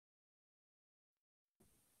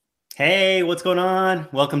Hey, what's going on?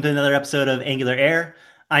 Welcome to another episode of Angular Air.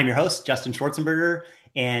 I'm your host, Justin Schwarzenberger,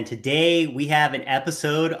 and today we have an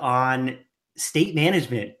episode on state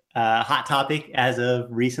management, hot topic as of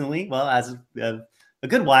recently, well, as of a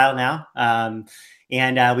good while now.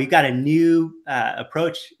 And we've got a new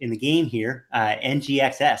approach in the game here,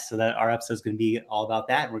 NGXS, so that our episode is going to be all about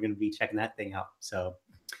that, and we're going to be checking that thing out. So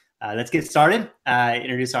let's get started.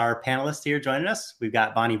 Introduce our panelists here joining us. We've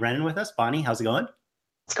got Bonnie Brennan with us. Bonnie, how's it going?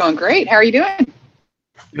 It's going great. How are you doing?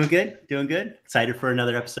 Doing good. Excited for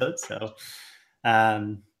another episode. So,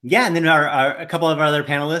 yeah, and then a couple of our other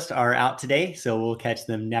panelists are out today, so we'll catch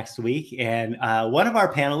them next week. And one of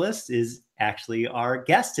our panelists is actually our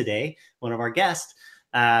guest today. One of our guests.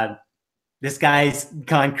 This guy's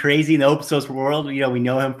gone crazy in the open source world. You know, we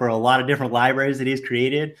know him for a lot of different libraries that he's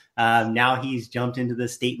created. Now he's jumped into the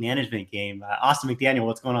state management game. Austin McDaniel,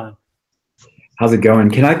 what's going on? How's it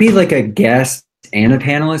going? Can I be like a guest and a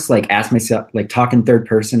panelist, like ask myself, like talk in third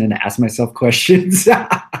person and ask myself questions?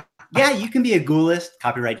 Yeah, you can be a ghoulist,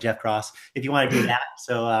 copyright Jeff Cross, if you want to do that.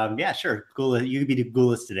 So yeah, sure. Ghoulist, you can be the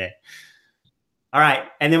ghoulist today. All right.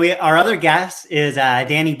 And then our other guest is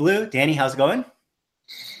Danny Blue. Danny, how's it going?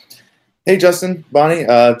 Hey, Justin, Bonnie,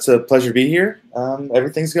 it's a pleasure to be here.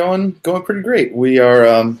 Everything's going pretty great. We are,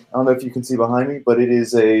 I don't know if you can see behind me, but it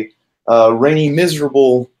is a rainy,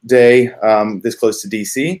 miserable day this close to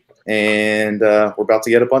DC. And we're about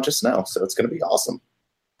to get a bunch of snow, so it's going to be awesome.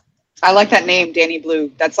 I like that name, Danny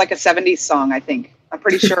Blue. That's like a 70s song, I think. I'm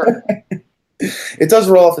pretty sure. It does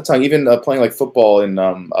roll off the tongue. Even playing like football in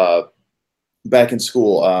back in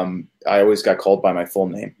school, I always got called by my full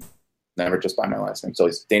name, never just by my last name. So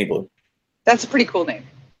it's Danny Blue. That's a pretty cool name.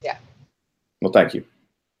 Yeah. Well, thank you.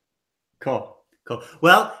 Cool.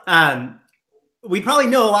 Well, we probably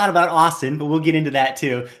know a lot about Austin, but we'll get into that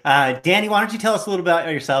too. Danny, why don't you tell us a little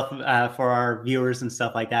about yourself for our viewers and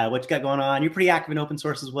stuff like that? What you got going on? You're pretty active in open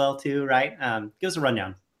source as well too, right? Give us a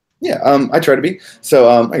rundown. Yeah, I try to be.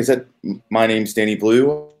 So like I said, my name's Danny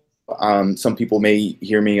Blue. Some people may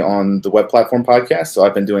hear me on the Web Platform Podcast, so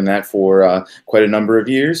I've been doing that for quite a number of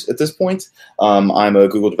years at this point. I'm a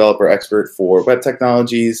Google developer expert for web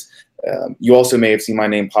technologies. You also may have seen my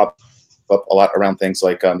name pop up a lot around things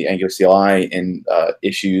like the Angular CLI and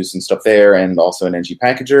issues and stuff there, and also an NG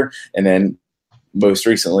packager, and then most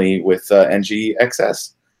recently with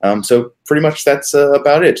NGXS. So pretty much that's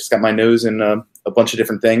about it. Just got my nose in a bunch of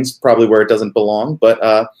different things, probably where it doesn't belong, but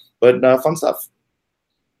fun stuff.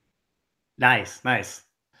 Nice.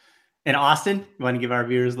 And Austin, you want to give our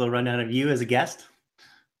viewers a little rundown of you as a guest?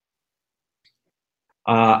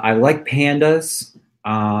 I like pandas.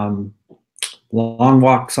 Long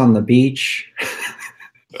walks on the beach.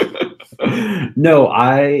 No,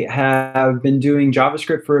 I have been doing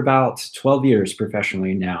JavaScript for about 12 years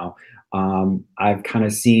professionally now. I've kind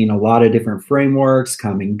of seen a lot of different frameworks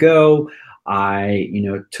come and go. I,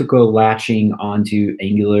 took a latching onto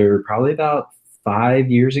Angular probably about 5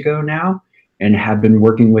 years ago now and have been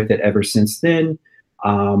working with it ever since then.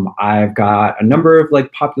 I've got a number of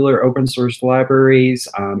popular open source libraries.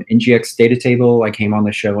 NGX Data Table, I came on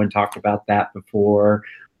the show and talked about that before.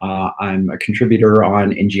 I'm a contributor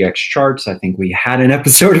on NGX Charts. I think we had an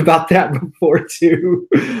episode about that before too.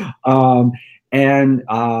 I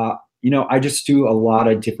just do a lot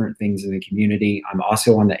of different things in the community. I'm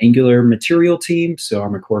also on the Angular material team, so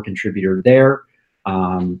I'm a core contributor there.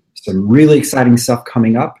 Some really exciting stuff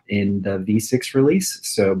coming up in the V6 release,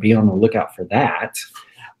 so be on the lookout for that.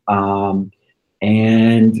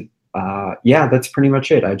 That's pretty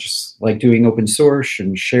much it. I just like doing open source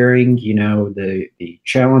and sharing, the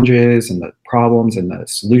challenges and the problems and the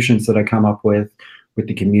solutions that I come up with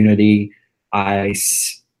the community. I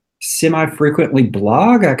semi-frequently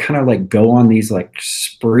blog. I kind of go on these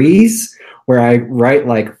sprees where I write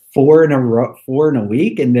four in a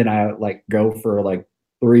week, and then I go for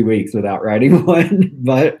 3 weeks without writing one.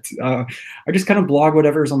 But I just kind of blog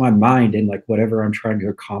whatever's on my mind and whatever I'm trying to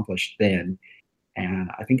accomplish then.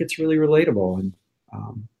 And I think it's really relatable. And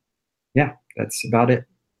that's about it.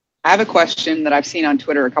 I have a question that I've seen on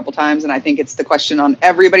Twitter a couple times, and I think it's the question on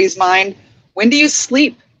everybody's mind. When do you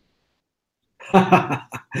sleep?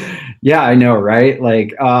 Yeah, I know, right?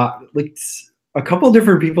 A couple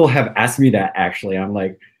different people have asked me that, actually. I'm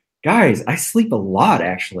like, guys, I sleep a lot,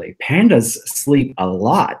 actually. Pandas sleep a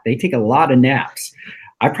lot. They take a lot of naps.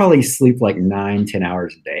 I probably sleep 9-10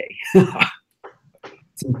 hours a day.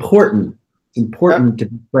 It's important. It's important to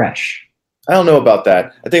be fresh. I don't know about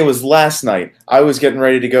that. I think it was last night. I was getting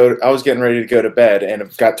ready to go to bed, and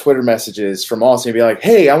I've got Twitter messages from Austin be like,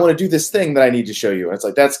 "Hey, I want to do this thing that I need to show you." And it's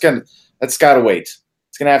like that's gotta wait.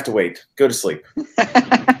 It's gonna have to wait. Go to sleep.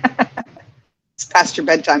 It's past your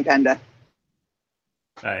bedtime, Panda.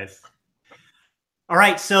 Nice. All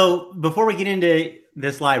right. So before we get into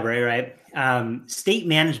this library, right? State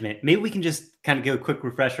management. Maybe we can just kind of give a quick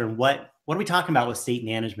refresher on what are we talking about with state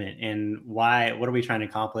management and why? What are we trying to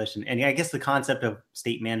accomplish? And I guess the concept of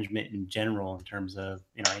state management in general, in terms of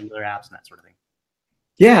Angular apps and that sort of thing.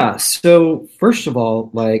 Yeah. So first of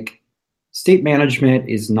all, like, state management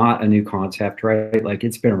is not a new concept, right? Like,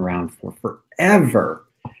 it's been around for forever.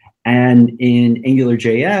 And in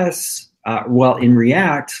AngularJS, in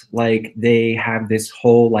React, like, they have this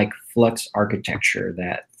whole like Flux architecture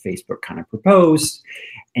that Facebook kind of proposed.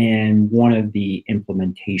 And one of the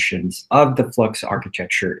implementations of the Flux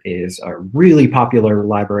architecture is a really popular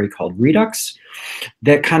library called Redux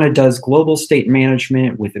that kind of does global state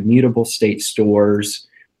management with immutable state stores.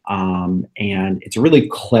 And it's a really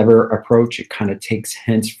clever approach. It kind of takes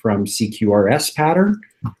hints from CQRS pattern,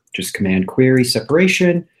 which is command query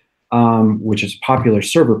separation, which is a popular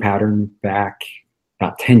server pattern back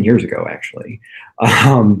about 10 years ago, actually.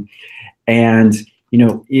 And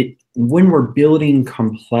when we're building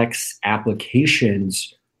complex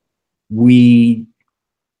applications, we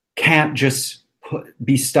can't just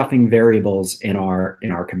be stuffing variables in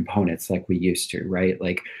our components like we used to, right?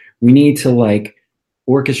 Like, we need to like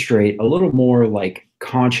orchestrate a little more like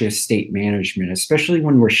conscious state management, especially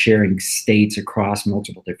when we're sharing states across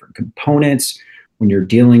multiple different components. When you're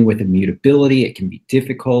dealing with immutability, it can be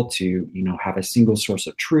difficult to, have a single source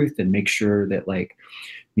of truth and make sure that like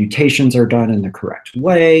mutations are done in the correct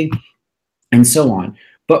way, and so on.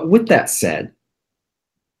 But with that said,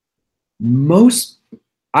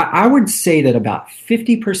 I would say that about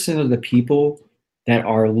 50% of the people that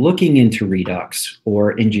are looking into Redux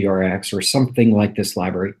or NGRX or something like this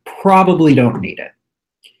library probably don't need it.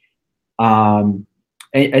 And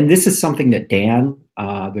this is something that Dan,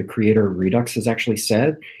 the creator of Redux, has actually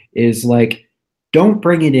said, is like, don't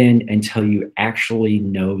bring it in until you actually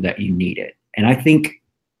know that you need it. And I think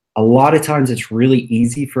a lot of times it's really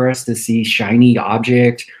easy for us to see shiny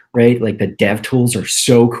object, right? Like, the dev tools are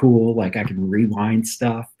so cool. Like, I can rewind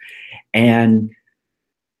stuff. And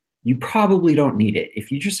you probably don't need it.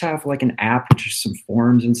 If you just have like an app with just some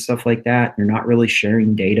forms and stuff like that, you're not really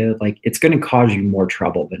sharing data, like, it's going to cause you more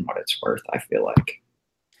trouble than what it's worth, I feel like.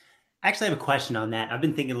 I actually have a question on that. I've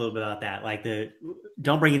been thinking a little bit about that, like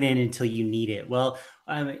don't bring it in until you need it. Well,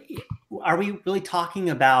 are we really talking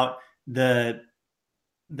about the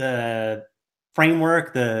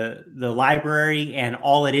framework, the library, and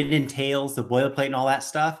all that it entails, the boilerplate and all that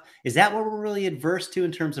stuff? Is that what we're really adverse to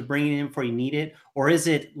in terms of bringing it in before you need it? Or is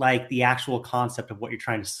it like the actual concept of what you're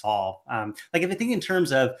trying to solve? Like, if I think in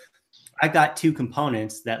terms of, I've got two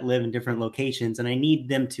components that live in different locations and I need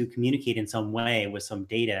them to communicate in some way with some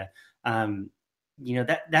data,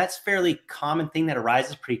 that's fairly common thing that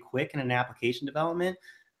arises pretty quick in an application development.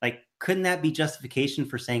 Like, couldn't that be justification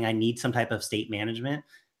for saying I need some type of state management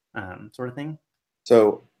sort of thing?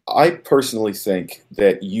 So I personally think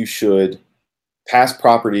that you should pass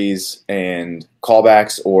properties and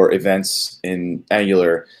callbacks or events in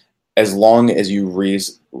Angular as long as you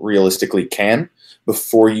realistically can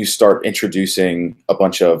before you start introducing a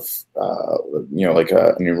bunch of, like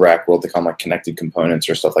a new React world, they call them like connected components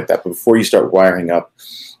or stuff like that. But before you start wiring up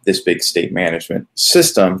this big state management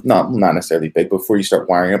system, not necessarily big, but before you start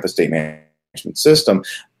wiring up a state management system,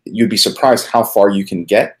 you'd be surprised how far you can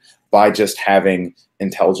get by just having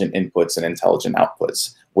intelligent inputs and intelligent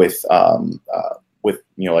outputs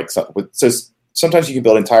so sometimes you can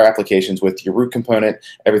build entire applications with your root component.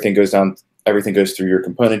 Everything goes through your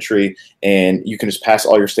component tree, and you can just pass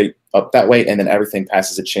all your state up that way, and then everything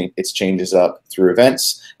passes its changes up through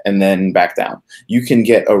events and then back down. You can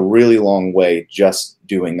get a really long way just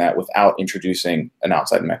doing that without introducing an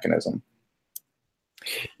outside mechanism.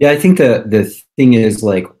 Yeah, I think the thing is,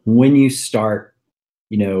 like, when you start,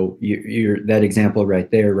 you're that example right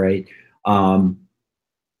there, right?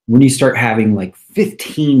 When you start having like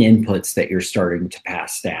 15 inputs that you're starting to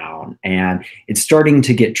pass down, and it's starting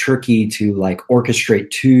to get tricky to like orchestrate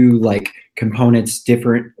two like components,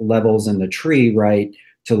 different levels in the tree, right?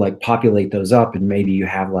 To like populate those up, and maybe you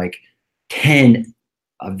have like 10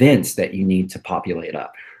 events that you need to populate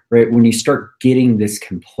up, right? When you start getting this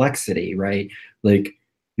complexity, right? Like,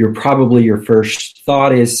 your first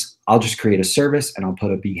thought is, I'll just create a service and I'll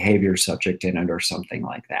put a behavior subject in it or something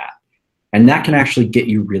like that. And that can actually get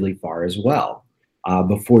you really far as well,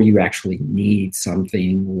 before you actually need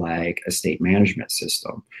something like a state management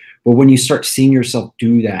system. But when you start seeing yourself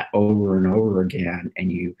do that over and over again,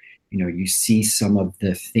 and you see some of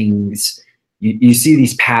the things, you see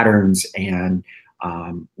these patterns, and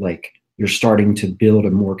like you're starting to build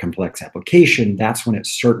a more complex application, that's when it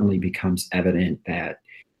certainly becomes evident that,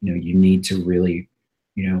 you need to really,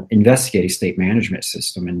 investigate a state management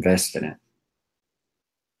system, invest in it.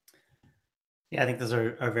 Yeah, I think those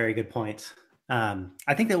are very good points.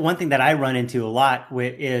 I think that one thing that I run into a lot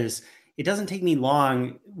is it doesn't take me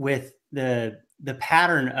long with the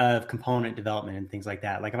pattern of component development and things like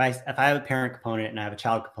that. Like if I have a parent component and I have a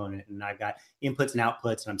child component and I've got inputs and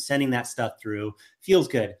outputs and I'm sending that stuff through, feels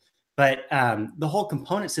good. But the whole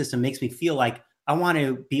component system makes me feel like I want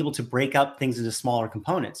to be able to break up things into smaller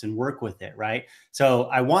components and work with it, right? So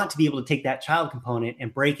I want to be able to take that child component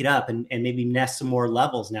and break it up and maybe nest some more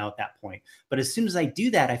levels now at that point. But as soon as I do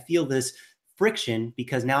that, I feel this friction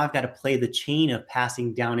because now I've got to play the chain of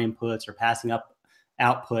passing down inputs or passing up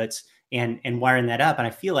outputs and wiring that up. And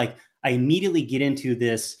I feel like I immediately get into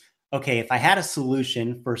this, okay, if I had a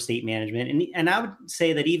solution for state management, and I would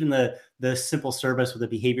say that even the simple service with a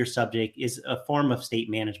behavior subject is a form of state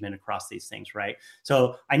management across these things, right?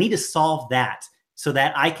 So I need to solve that so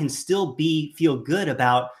that I can still feel good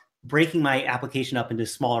about breaking my application up into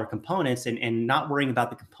smaller components and not worrying about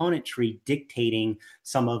the component tree dictating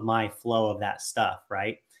some of my flow of that stuff,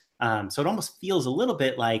 right? So it almost feels a little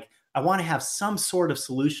bit like I want to have some sort of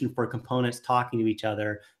solution for components talking to each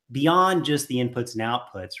other beyond just the inputs and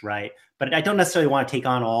outputs, right? But I don't necessarily want to take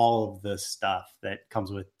on all of the stuff that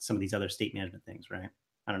comes with some of these other state management things, right?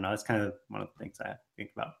 I don't know. That's kind of one of the things I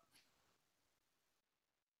think about.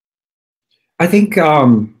 I think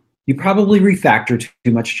you probably refactor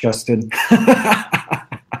too much, Justin.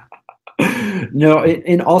 No,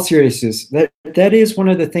 in all seriousness, that is one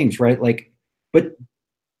of the things, right? Like, but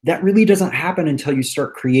that really doesn't happen until you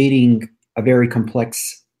start creating a very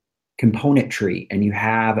complex component tree and you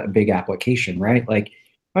have a big application, right? Like,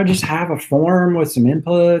 I just have a form with some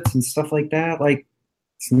inputs and stuff like that. Like,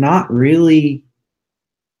 you're not really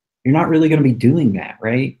going to be doing that,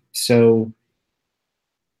 right? So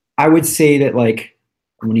I would say that, like,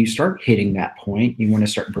 when you start hitting that point, you want to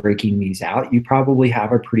start breaking these out. You probably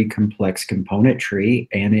have a pretty complex component tree,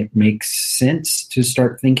 and it makes sense to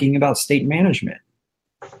start thinking about state management.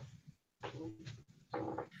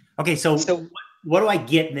 Okay, so what do I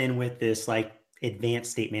get then with this, like,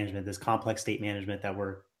 advanced state management, this complex state management that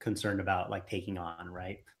we're concerned about, like, taking on,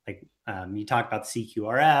 right? Like, you talked about the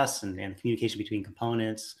CQRS and communication between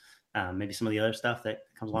components, maybe some of the other stuff that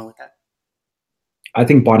comes along with that. I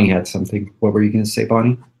think Bonnie had something. What were you going to say,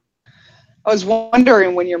 Bonnie? I was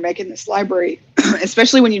wondering, when you're making this library,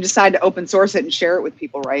 especially when you decide to open source it and share it with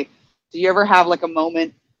people, right? Do you ever have like a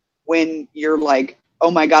moment when you're like, oh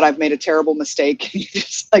my God, I've made a terrible mistake? You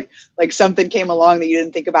just like something came along that you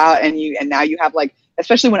didn't think about, and now you have, like,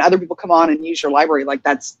 especially when other people come on and use your library, like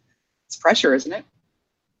it's pressure, isn't it?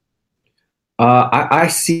 I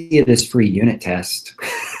see it as free unit test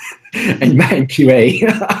and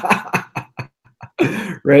QA.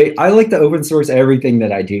 Right. I like to open source everything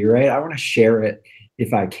that I do, right? I want to share it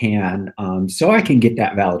if I can, so I can get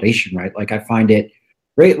that validation, right? Like, I find it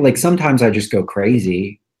great. Like, sometimes I just go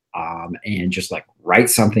crazy and just like write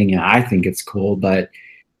something and I think it's cool. But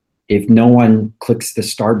if no one clicks the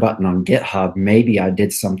start button on GitHub, maybe I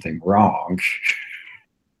did something wrong.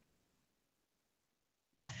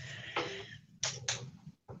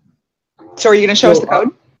 So are you going to show us the code?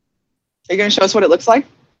 Are you going to show us what it looks like?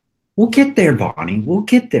 We'll get there, Bonnie. We'll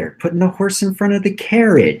get there. Putting the horse in front of the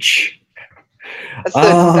carriage.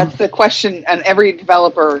 That's the question, and every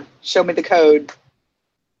developer, show me the code.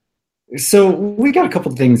 So we got a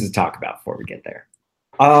couple of things to talk about before we get there.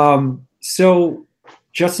 So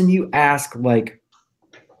Justin, you asked, like,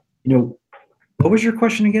 what was your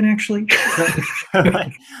question again, actually?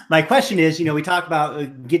 My question is, we talk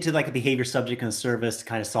about get to like a behavior subject and a service to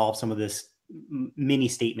kind of solve some of this mini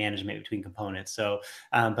state management between components. So,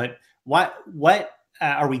 but what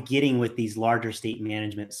are we getting with these larger state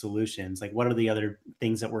management solutions? Like, what are the other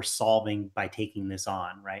things that we're solving by taking this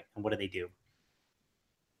on, right? And what do they do?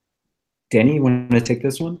 Danny, you want to take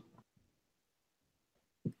this one?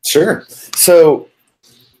 Sure. So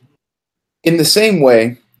in the same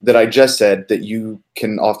way that I just said, that you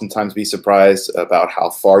can oftentimes be surprised about how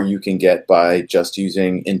far you can get by just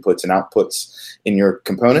using inputs and outputs in your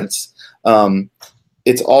components,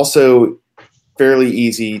 it's also fairly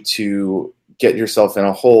easy to get yourself in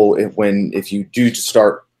a hole if you do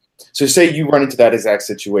start. So say you run into that exact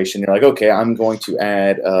situation. You're like, okay, I'm going to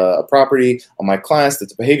add a property on my class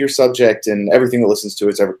that's a behavior subject, and everything that listens to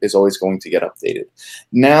it is always going to get updated.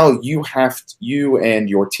 Now you and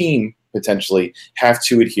your team potentially have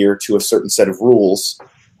to adhere to a certain set of rules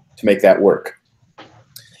to make that work.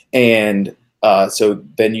 And so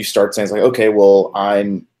then you start saying, like, okay, well,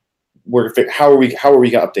 I'm how are we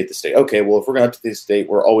going to update the state? Okay, well, if we're going to update the state,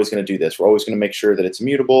 we're always going to do this. We're always going to make sure that it's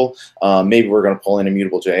immutable. Maybe we're going to pull in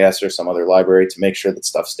Immutable.js or some other library to make sure that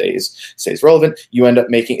stuff stays relevant. You end up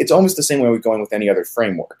making it's almost the same way we're going with any other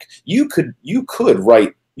framework. You could do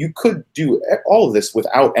all of this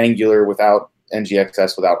without Angular, without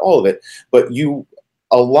NGXS, without all of it, but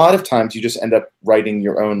a lot of times you just end up writing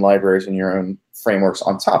your own libraries and your own frameworks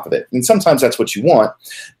on top of it. And sometimes that's what you want,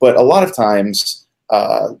 but a lot of times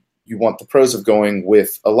you want the pros of going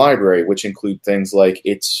with a library, which include things like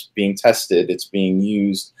it's being tested, it's being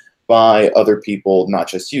used by other people, not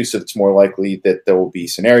just you. So it's more likely that there will be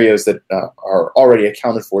scenarios that are already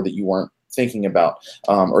accounted for that you weren't thinking about,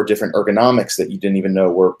 or different ergonomics that you didn't even know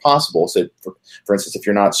were possible. So for instance, if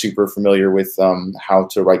you're not super familiar with how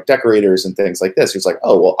to write decorators and things like this, it's like,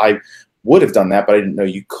 oh, well, I would have done that, but I didn't know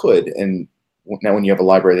you could. And now when you have a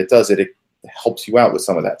library that does it, it helps you out with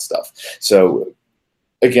some of that stuff. So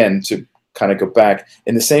again, to kind of go back,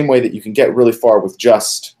 in the same way that you can get really far with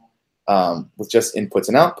just inputs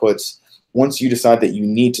and outputs, once you decide that you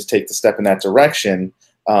need to take the step in that direction,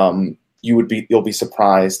 you'll be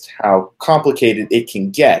surprised how complicated it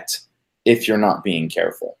can get if you're not being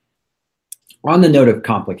careful. On the note of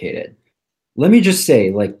complicated, let me just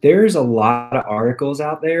say, like, there's a lot of articles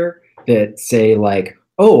out there that say, like,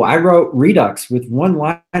 oh, I wrote Redux with one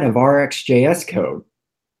line of RxJS code.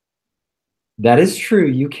 That is true.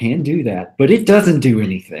 You can do that, but it doesn't do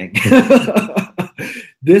anything.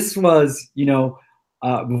 This was,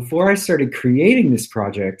 before I started creating this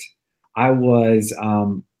project,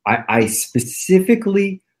 I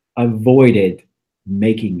specifically avoided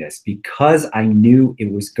making this because I knew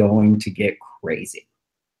it was going to get crazy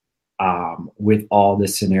with all the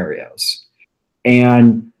scenarios.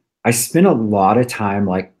 And I spent a lot of time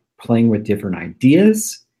like playing with different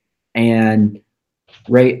ideas. And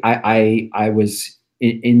I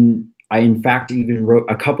in fact even wrote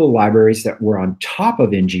a couple of libraries that were on top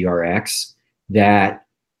of NGRX that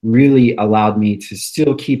really allowed me to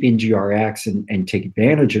still keep NGRX and take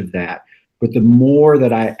advantage of that. But the more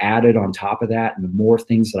that I added on top of that and the more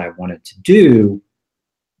things that I wanted to do,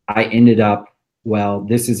 I ended up,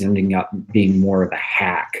 this is ending up being more of a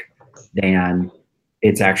hack than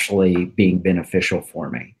it's actually being beneficial for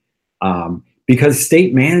me. Because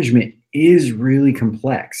state management is really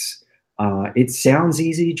complex. It sounds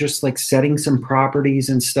easy, just like setting some properties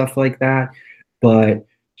and stuff like that, but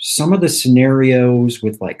some of the scenarios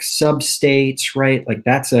with like substates, right? Like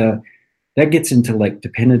that gets into like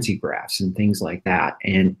dependency graphs and things like that.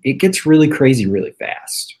 And it gets really crazy really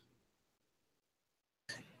fast.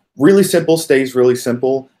 Really simple stays really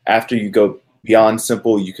simple. After you go beyond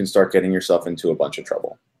simple, you can start getting yourself into a bunch of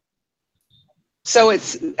trouble. So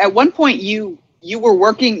it's at one point you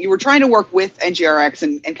were trying to work with NGRX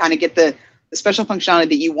and kind of get the special functionality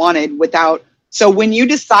that you wanted without. So when you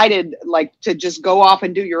decided like to just go off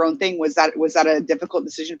and do your own thing, was that a difficult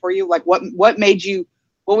decision for you? Like what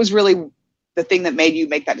was really the thing that made you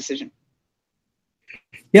make that decision?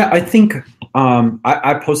 Yeah, I think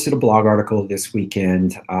I posted a blog article this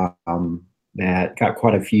weekend that got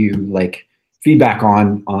quite a few like feedback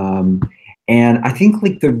on, and I think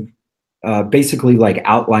like the basically like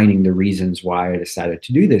outlining the reasons why I decided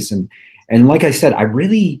to do this, and like I said,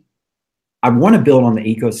 I want to build on the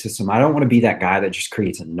ecosystem. I don't want to be that guy that just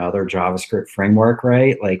creates another JavaScript framework,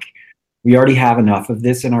 right? Like we already have enough of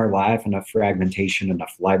this in our life, enough fragmentation,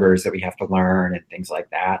 enough libraries that we have to learn and things like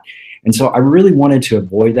that. And so I really wanted to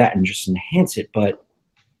avoid that and just enhance it. But,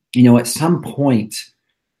 at some point,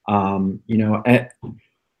 I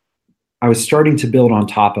was starting to build on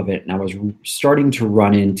top of it, and I was starting to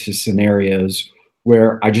run into scenarios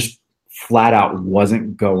where I just flat out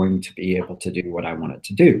wasn't going to be able to do what I wanted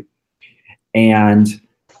to do. And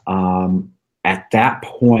at that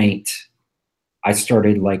point, I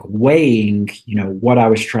started like weighing, what I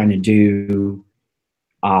was trying to do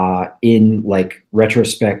in like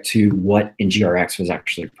retrospect to what NGRX was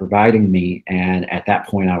actually providing me. And at that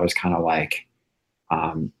point, I was kind of like,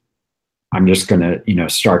 I'm just going to,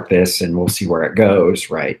 start this and we'll see where it goes,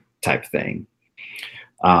 right? Type thing.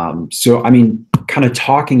 So, I mean, kind of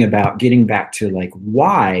talking about getting back to like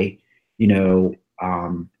why,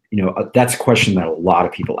 that's a question that a lot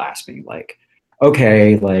of people ask me. Like,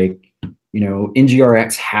 okay, like,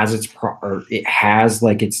 NGRX has it has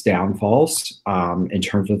like its downfalls in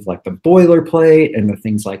terms of like the boilerplate and the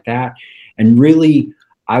things like that. And really,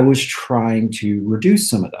 I was trying to reduce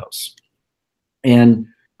some of those. And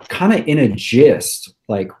kind of in a gist,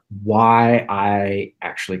 like why I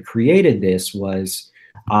actually created this was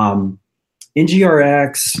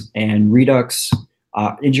NGRX and Redux.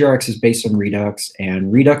 NGRX is based on Redux,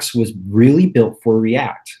 and Redux was really built for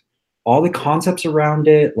React. all the concepts around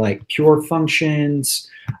it, like pure functions,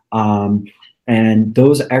 and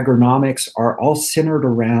those ergonomics are all centered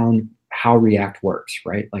around how React works,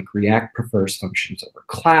 right? Like React prefers functions over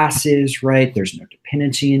classes, right? There's no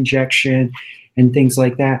dependency injection and things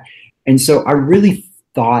like that. And so I really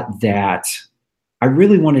thought that I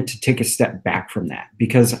really wanted to take a step back from that,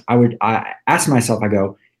 because I asked myself, I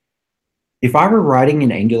go, if I were writing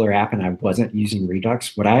an Angular app and I wasn't using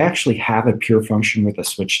Redux, would I actually have a pure function with a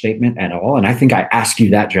switch statement at all? And I think I asked you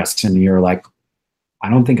that, Justin, and you're like, I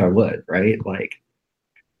don't think I would, right? Like,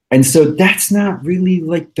 and so that's not really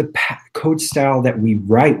like the code style that we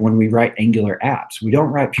write when we write Angular apps. We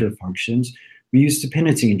don't write pure functions. We use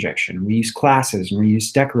dependency injection, we use classes, and we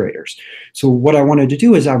use decorators. So what I wanted to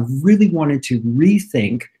do is I really wanted to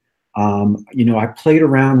rethink. I played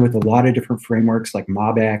around with a lot of different frameworks like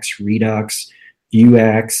MobX, Redux,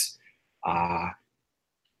 Vuex. I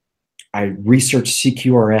researched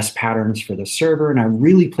CQRS patterns for the server, and I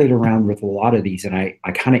really played around with a lot of these. And I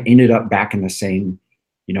kind of ended up back in the same,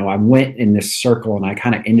 I went in this circle, and I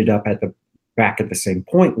kind of ended up back at the same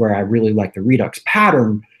point where I really like the Redux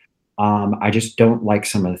pattern. I just don't like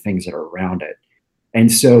some of the things that are around it.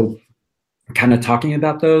 And so kind of talking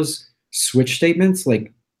about those switch statements,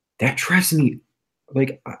 like that drives me,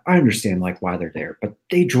 like, I understand like why they're there, but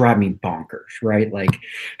they drive me bonkers, right? Like,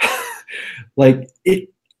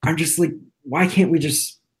 I'm just like, why can't we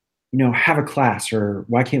just, have a class, or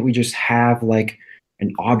why can't we just have like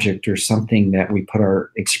an object or something that we put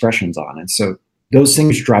our expressions on? And so those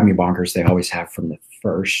things drive me bonkers. They always have from the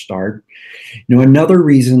first start. Another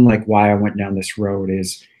reason like why I went down this road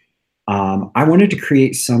is I wanted to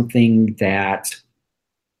create something that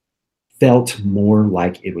felt more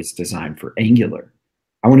like it was designed for Angular.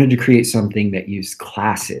 I wanted to create something that used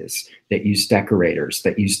classes, that used decorators,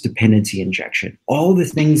 that used dependency injection. All the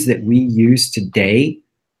things that we use today,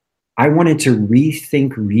 I wanted to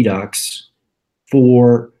rethink Redux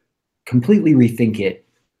completely rethink it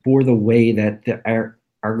for the way that the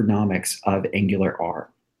ergonomics of Angular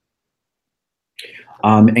are.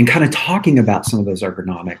 And kind of talking about some of those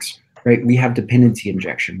ergonomics, right? We have dependency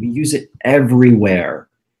injection. We use it everywhere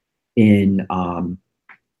in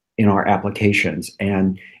our applications.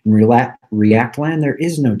 And in React land, there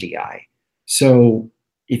is no DI. So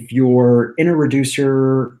if you're in a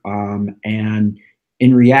reducer and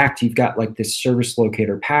in React, you've got like this service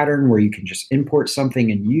locator pattern where you can just import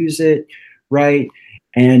something and use it, right?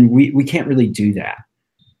 And we can't really do that.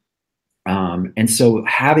 And so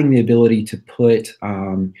having the ability to put,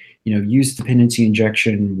 use dependency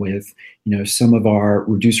injection with, some of our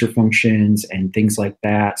reducer functions and things like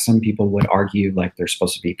that. Some people would argue like they're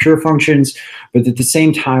supposed to be pure functions, but at the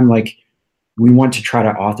same time, like we want to try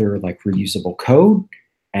to author like reusable code,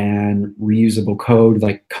 and reusable code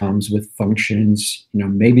like comes with functions.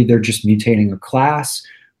 Maybe they're just mutating a class,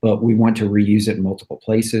 but we want to reuse it in multiple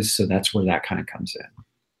places. So that's where that kind of comes in.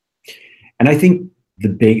 And I think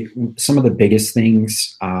some of the biggest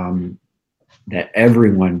things that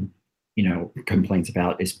everyone, complains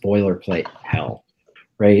about is boilerplate hell,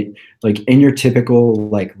 right? Like in your typical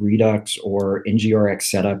like Redux or NGRX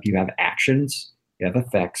setup, you have actions, you have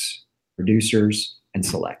effects, reducers, and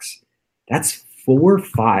selects. That's 4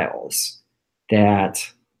 files that,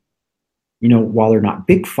 while they're not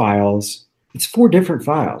big files, it's 4 different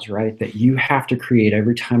files, right? That you have to create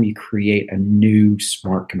every time you create a new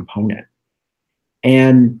smart component.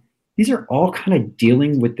 And these are all kind of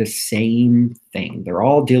dealing with the same thing. They're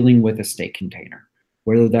all dealing with a state container,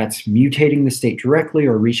 whether that's mutating the state directly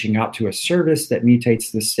or reaching out to a service that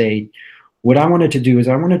mutates the state. What I wanted to do is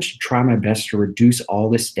I wanted to try my best to reduce all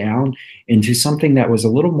this down into something that was a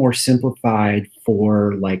little more simplified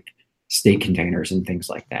for like state containers and things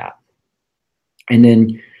like that. And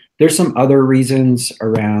then there's some other reasons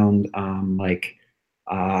around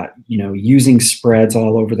using spreads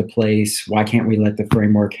all over the place. Why can't we let the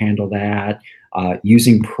framework handle that?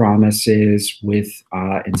 Using promises with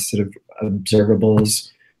instead of observables.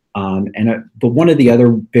 But one of the other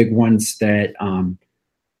big ones that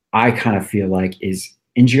I kind of feel like is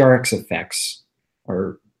NGRX effects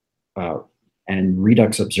and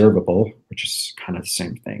Redux observable, which is kind of the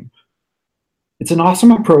same thing. It's an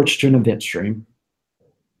awesome approach to an event stream,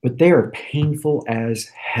 but they are painful as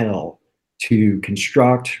hell to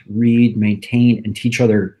construct, read, maintain, and teach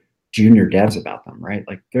other junior devs about them, right?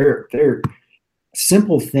 Like they're a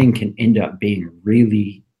simple thing can end up being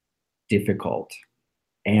really difficult.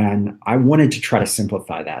 And I wanted to try to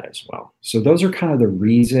simplify that as well. So those are kind of the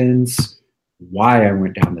reasons why I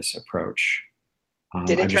went down this approach.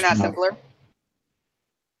 Did it turn out simpler?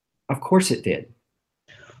 Of course it did.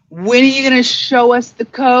 When are you going to show us the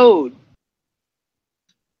code?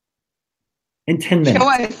 in 10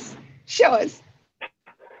 minutes. Show us.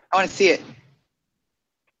 I want to see it.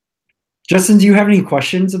 Justin, do you have any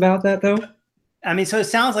questions about that though? I mean, so it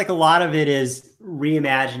sounds like a lot of it is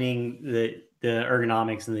reimagining the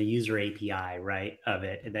ergonomics and the user API, right, of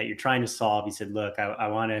it, and that you're trying to solve. You said, look, I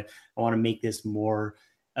want to make this more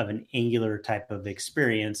of an Angular type of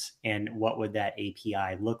experience, and what would that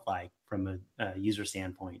API look like from a user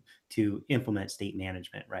standpoint to implement state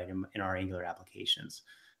management, right, in our Angular applications,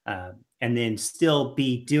 and then still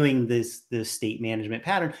be doing this state management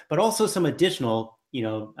pattern, but also some additional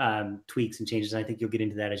tweaks and changes. And I think you'll get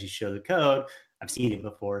into that as you show the code. I've seen it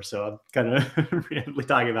before, so I'm kind of randomly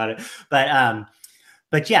talking about it.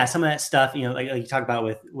 But yeah, some of that stuff, like you talk about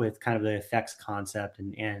with kind of the effects concept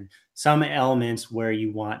and some elements where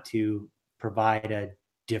you want to provide a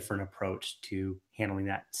different approach to handling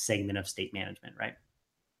that segment of state management, right?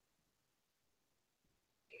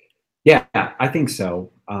 Yeah, I think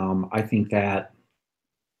so. I think that,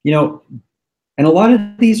 and a lot of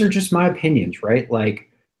these are just my opinions, right? Like,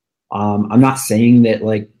 I'm not saying that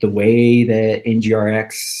like the way that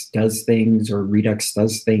NGRX does things or Redux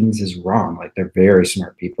does things is wrong. Like, they're very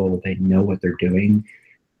smart people. They know what they're doing.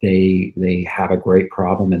 They have a great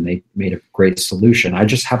problem and they made a great solution. I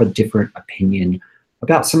just have a different opinion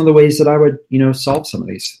about some of the ways that I would, solve some of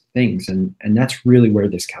these things. And that's really where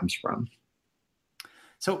this comes from.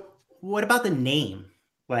 So what about the name?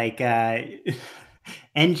 Like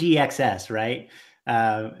NGXS, right?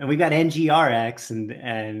 And we've got NGRX,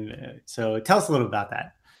 and so tell us a little about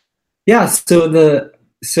that. Yeah,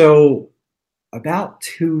 so about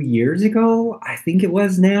 2 years ago, I think it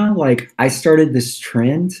was now, like I started this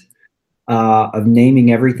trend of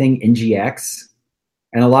naming everything NGX,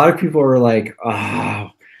 and a lot of people were like,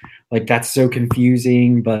 "Oh, like that's so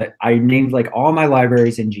confusing." But I named like all my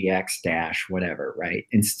libraries NGX dash whatever, right?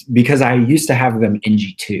 And because I used to have them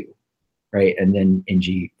NG2. Right. And then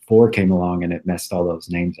NG4 came along and it messed all those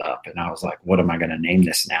names up. And I was like, what am I going to name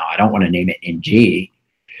this now? I don't want to name it NG.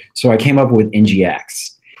 So I came up with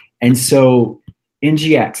NGX. And so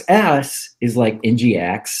NGXS is like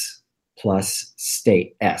NGX plus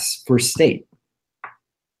state, S for state.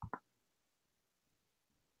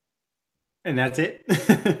 And that's it?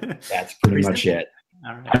 That's pretty much it.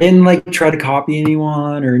 All right. I didn't like try to copy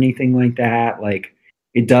anyone or anything like that. Like,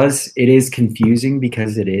 it is confusing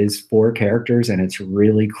because it is 4 characters and it's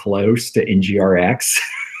really close to NGRX.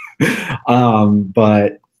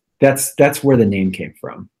 But that's where the name came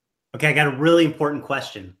from. Okay, I got a really important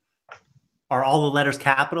question. Are all the letters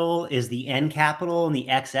capital? Is the N capital and the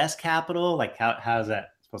XS capital? Like, how's that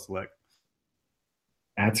supposed to look?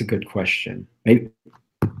 That's a good question.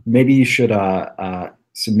 Maybe you should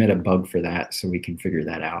submit a bug for that so we can figure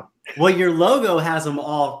that out. Well, your logo has them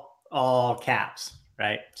all caps,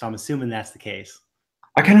 right? So I'm assuming that's the case.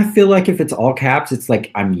 I kind of feel like if it's all caps, it's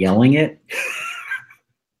like I'm yelling it.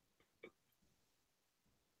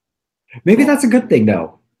 Maybe that's a good thing,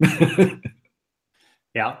 though.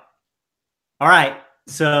 Yeah. All right.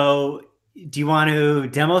 So do you want to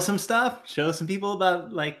demo some stuff? Show some people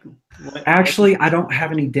about like what? Actually, I don't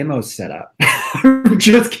have any demos set up. I'm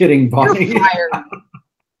just kidding, Bonnie. You're fired.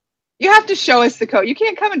 You have to show us the code. You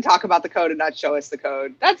can't come and talk about the code and not show us the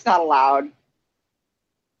code. That's not allowed.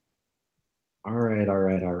 All right.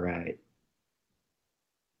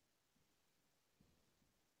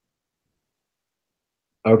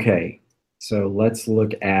 Okay, so let's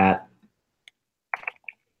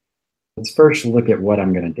first look at what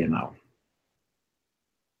I'm going to demo.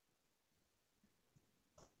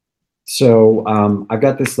 So I've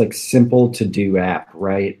got this like simple to-do app,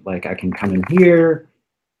 right? Like I can come in here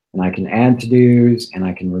and I can add to-dos and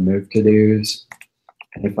I can remove to-dos.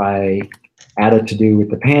 And if I add a to-do with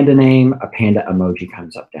the panda name, a panda emoji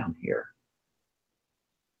comes up down here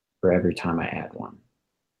for every time I add one.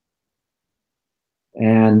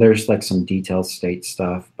 And there's like some detailed state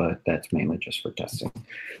stuff, but that's mainly just for testing.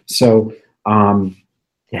 So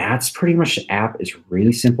that's pretty much the app. Is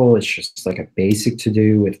really simple. It's just like a basic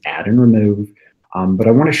to-do with add and remove. But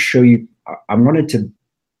I want to show you, I wanted to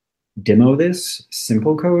demo this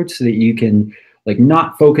simple code so that you can like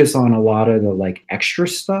not focus on a lot of the like extra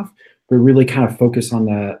stuff, but really kind of focus on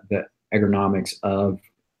the ergonomics of,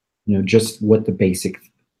 just what the basic,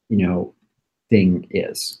 thing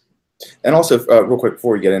is. And also, real quick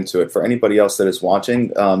before we get into it, for anybody else that is watching,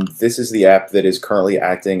 this is the app that is currently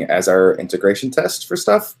acting as our integration test for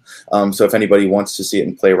stuff. So if anybody wants to see it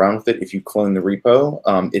and play around with it, if you clone the repo,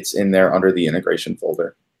 it's in there under the integration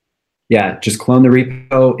folder. Yeah, just clone the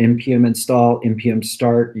repo, npm install, npm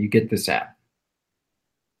start, you get this app.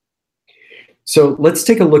 So let's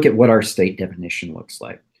take a look at what our state definition looks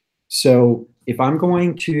like. So if I'm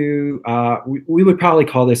going to, we would probably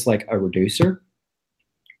call this like a reducer,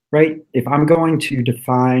 right? If I'm going to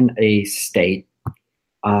define a state,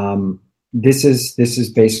 this is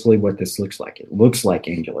basically what this looks like. It looks like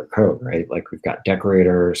Angular code, right? Like we've got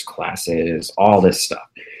decorators, classes, all this stuff.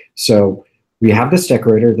 So we have this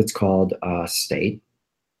decorator that's called state.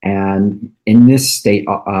 And in this state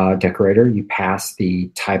decorator, you pass the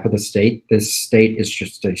type of the state. This state is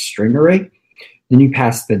just a string array. Then you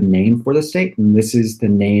pass the name for the state, and this is the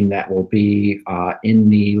name that will be in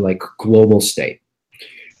the like global state.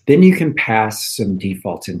 Then you can pass some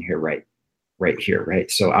defaults in here, right here,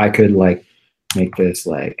 right? So I could like make this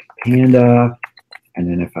like panda, and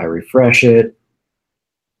then if I refresh it,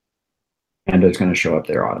 panda is going to show up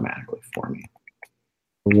there automatically for me.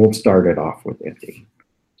 We'll start it off with empty.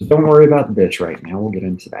 So don't worry about this right now. We'll get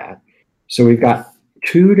into that. So we've got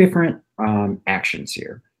two different actions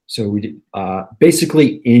here. So we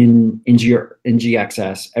basically in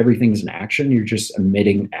NGXS, everything's an action. You're just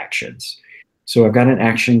emitting actions. So I've got an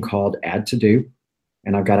action called add to do,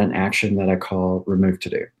 and I've got an action that I call remove to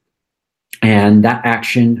do. And that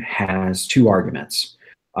action has two arguments.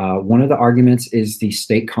 One of the arguments is the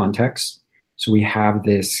state context. So we have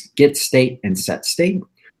this get state and set state.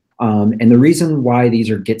 And the reason why these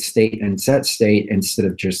are get state and set state instead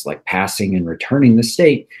of just like passing and returning the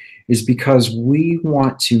state is because we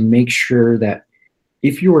want to make sure that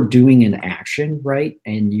if you are doing an action, right,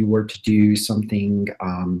 and you were to do something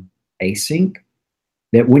async,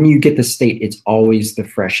 that when you get the state, it's always the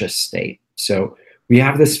freshest state. So we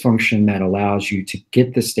have this function that allows you to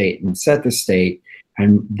get the state and set the state,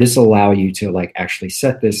 and this allow you to like actually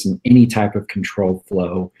set this in any type of control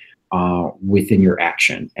flow within your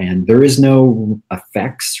action. And there is no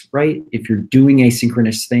effects, right? If you're doing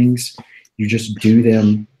asynchronous things, you just do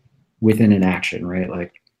them within an action, right?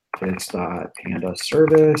 Like this.panda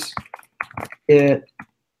service it,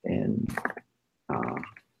 and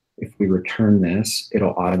if we return this,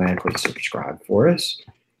 it'll automatically subscribe for us.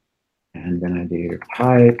 And then I do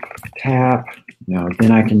pipe tap. No,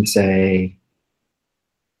 then I can say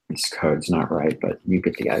this code's not right, but you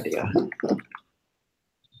get the idea.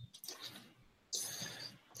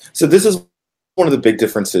 So this is one of the big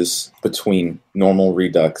differences between normal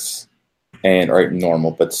Redux and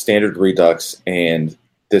standard Redux and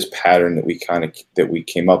this pattern that we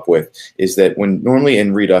came up with is that when normally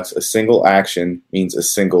in Redux, a single action means a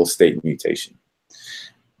single state mutation.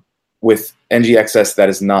 With NGXS, that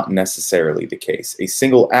is not necessarily the case. A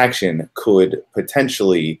single action could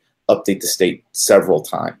potentially update the state several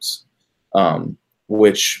times,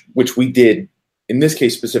 which we did in this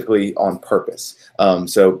case specifically on purpose.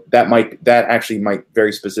 So that actually might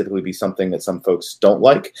very specifically be something that some folks don't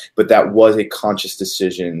like, but that was a conscious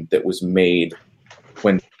decision that was made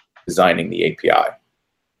when designing the API.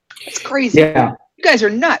 It's crazy. Yeah. You guys are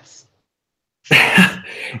nuts.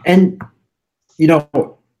 And,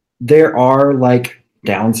 there are like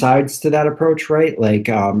downsides to that approach, right? Like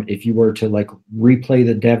if you were to like replay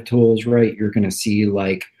the dev tools, right, you're going to see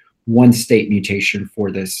like one state mutation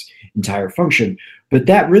for this entire function. But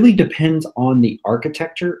that really depends on the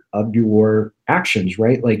architecture of your actions,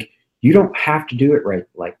 right? Like you don't have to do it right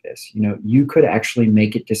like this. You could actually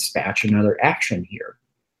make it dispatch another action here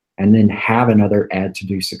and then have another add to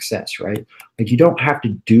do success, right? Like you don't have to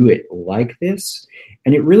do it like this.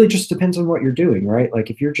 And it really just depends on what you're doing, right?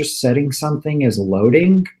 Like if you're just setting something as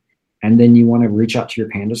loading and then you want to reach out to your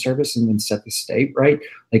Panda service and then set the state, right?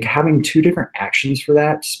 Like having two different actions for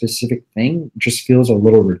that specific thing just feels a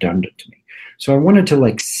little redundant to me. So I wanted to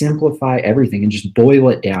like simplify everything and just boil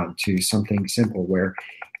it down to something simple where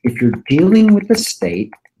if you're dealing with the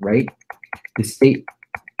state, right? The state,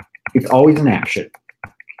 it's always an action.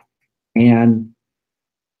 And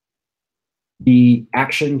the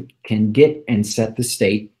action can get and set the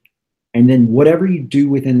state. And then whatever you do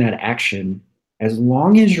within that action, as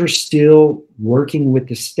long as you're still working with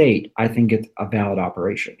the state, I think it's a valid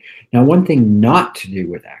operation. Now, one thing not to do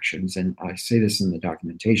with actions, and I say this in the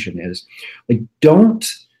documentation, is like don't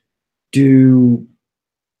do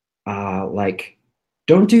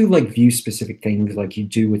view specific things like you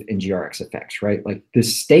do with NGRX effects, right? Like the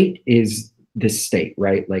state is this state,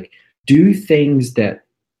 right? Like do things that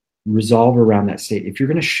resolve around that state. If you're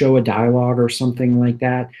going to show a dialogue or something like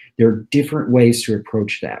that, there are different ways to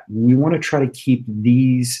approach that. We want to try to keep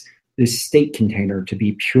this state container to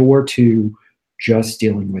be pure to just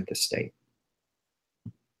dealing with the state.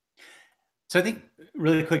 So I think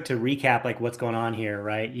really quick to recap like what's going on here,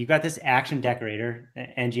 right? You've got this action decorator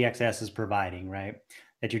NGXS is providing, right?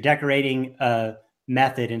 That you're decorating a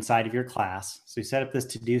method inside of your class. So you set up this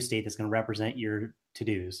to-do state that's going to represent your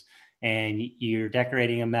to-dos. And you're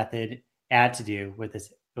decorating a method add to do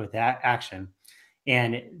with that action.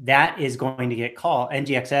 And that is going to get called.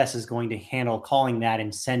 NGXS is going to handle calling that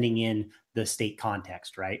and sending in the state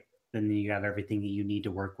context, right? Then you have everything that you need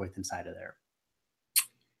to work with inside of there.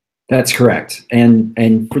 That's correct.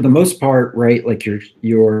 And for the most part, right, like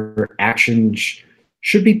your actions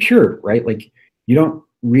should be pure, right? Like you don't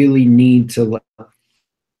really need to,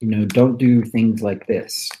 don't do things like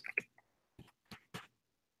this,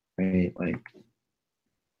 right? Like,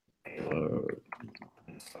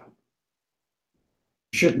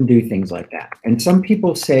 shouldn't do things like that. And some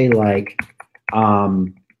people say like,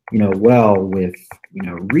 well, with,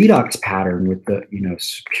 Redux pattern with the,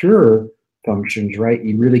 pure functions, right?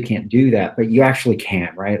 You really can't do that, but you actually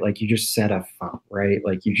can, right? Like you just set a right?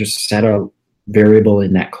 Like you just set a variable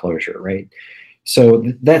in that closure, right? So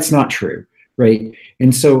that's not true, right?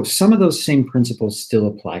 And so some of those same principles still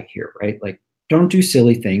apply here, right? Like don't do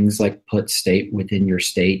silly things like put state within your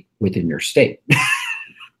state within your state.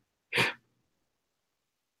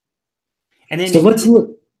 And then so let's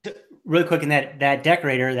look really quick in that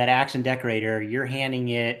decorator, that action decorator, you're handing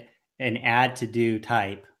it an add to do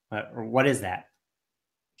type. Or what is that?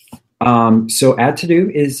 So add to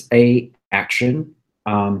do is a action.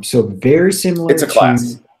 So very similar. It's a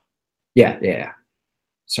class. Yeah.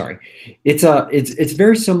 Sorry. It's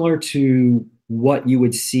very similar to what you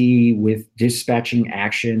would see with dispatching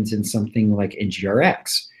actions in something like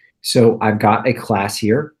NGRX. So I've got a class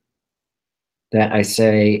here that I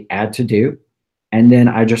say add to do, and then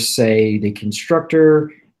I just say the constructor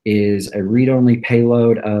is a read-only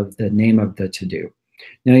payload of the name of the to-do.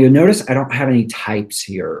 Now you'll notice I don't have any types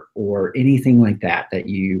here or anything like that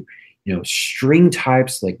string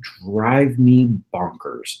types like drive me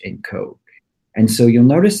bonkers in code. And so you'll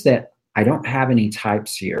notice that I don't have any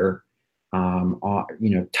types here,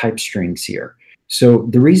 type strings here. So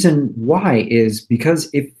the reason why is because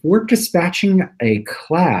if we're dispatching a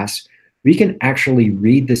class, we can actually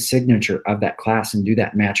read the signature of that class and do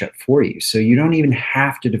that matchup for you. So you don't even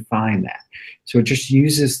have to define that. So it just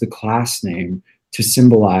uses the class name to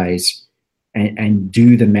symbolize and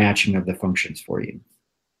do the matching of the functions for you.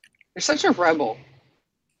 You're such a rebel.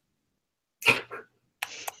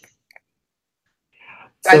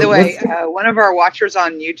 By the way, one of our watchers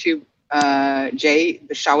on YouTube, Jay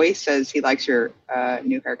Bishawi, says he likes your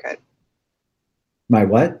new haircut. My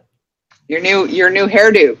what? Your new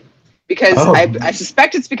hairdo. Because I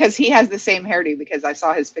suspect it's because he has the same hairdo because I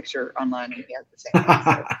saw his picture online and he has the same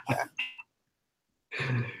hairdo.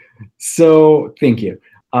 Yeah. So thank you.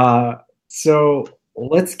 So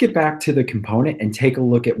let's get back to the component and take a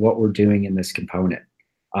look at what we're doing in this component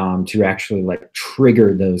to actually like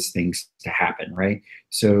trigger those things to happen, right?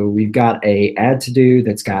 So we've got a add to do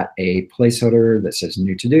that's got a placeholder that says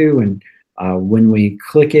new to do. And when we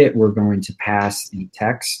click it, we're going to pass the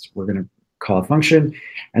text. We're going to call a function.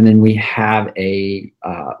 And then we have a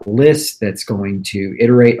list that's going to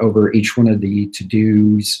iterate over each one of the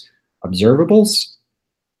to-dos observables.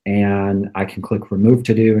 And I can click remove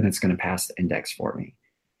to do and it's going to pass the index for me.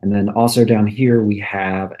 And then also down here, we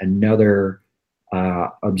have another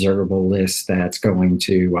observable list that's going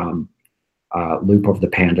to loop over the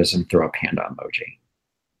pandas and throw a panda emoji.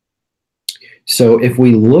 So if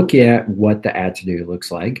we look at what the add to do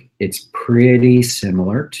looks like, it's pretty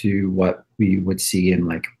similar to what we would see in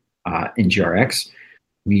like NGRX.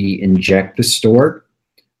 We inject the store.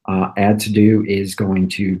 Add to do is going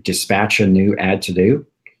to dispatch a new add to do,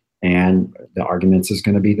 and the arguments is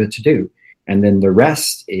going to be the to do. And then the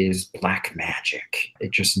rest is black magic.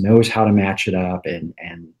 It just knows how to match it up and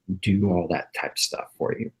do all that type of stuff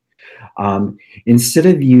for you. Instead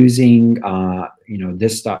of using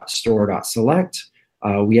this.store.select,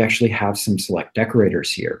 we actually have some select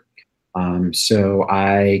decorators here. So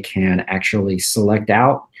I can actually select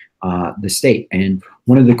out the state. And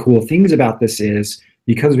one of the cool things about this is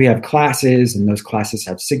because we have classes and those classes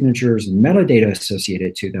have signatures and metadata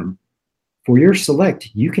associated to them, for your select,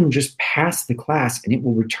 you can just pass the class and it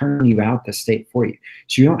will return you out the state for you.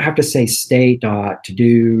 So you don't have to say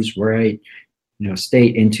state.todos, right?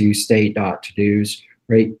 State into state.todos,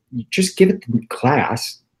 right? You just give it the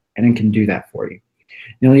class and it can do that for you.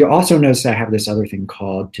 Now you'll also notice I have this other thing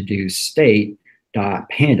called to-do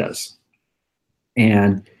state.pandas.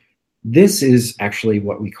 And this is actually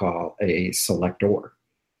what we call a selector.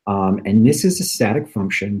 And this is a static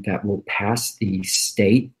function that will pass the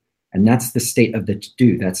state, and that's the state of the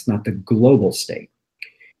to-do. That's not the global state.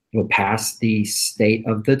 It will pass the state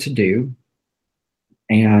of the to-do,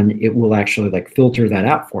 and it will actually like filter that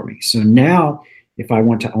out for me. So now if I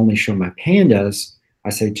want to only show my pandas, I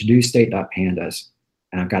say to-do state.pandas,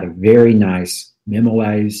 and I've got a very nice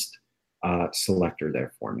memoized selector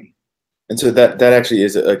there for me. And so that actually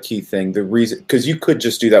is a key thing. The reason, because you could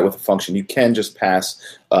just do that with a function. You can just pass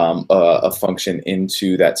a function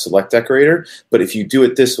into that select decorator. But if you do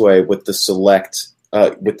it this way with the selector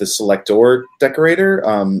decorator,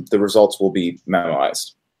 the results will be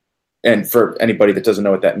memoized. And for anybody that doesn't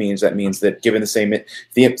know what that means that given since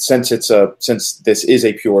this is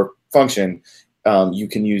a pure function, you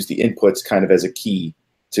can use the inputs kind of as a key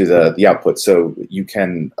to the output, so you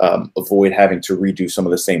can avoid having to redo some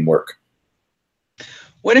of the same work.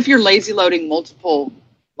 What if you're lazy loading multiple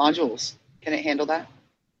modules? Can it handle that?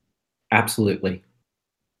 Absolutely.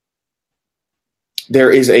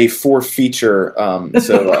 There is a for feature. So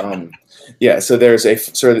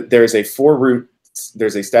there's a for root.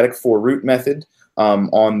 There's a static for root method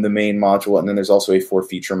on the main module, and then there's also a for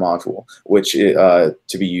feature module, which to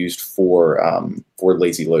be used for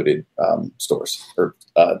lazy loaded stores or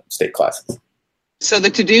state classes. So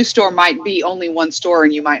the to-do store might be only one store,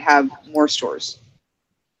 and you might have more stores.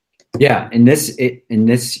 Yeah, in this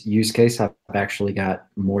use case, I've actually got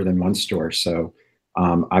more than one store. So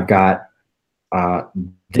I've got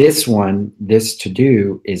this one. This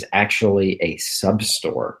to-do is actually a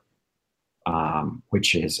sub-store,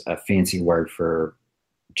 which is a fancy word for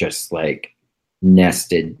just like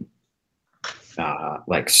nested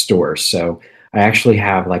like stores. So I actually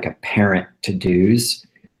have like a parent to-dos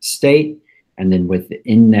state. And then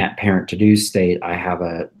within that parent to-do state, I have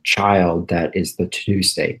a child that is the to-do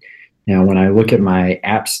state. Now, when I look at my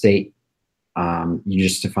app state, you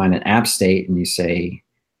just define an app state and you say,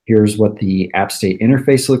 here's what the app state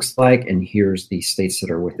interface looks like, and here's the states that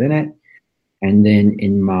are within it. And then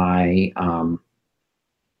in my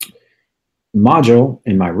module,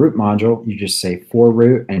 in my root module, you just say for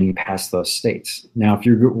root and you pass those states. Now, if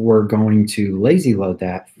you were going to lazy load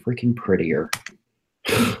that, freaking prettier.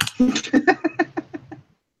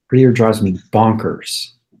 Prettier drives me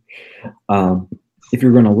bonkers. If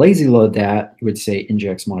you're going to lazy load that, you would say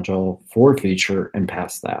NGX module for feature and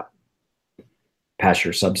pass that. Pass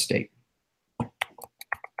your substate.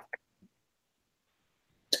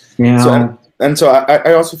 Now, so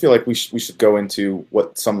I also feel like we should go into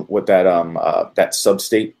what that that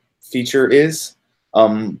substate feature is a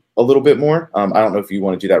little bit more. I don't know if you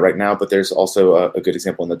want to do that right now, but there's also a good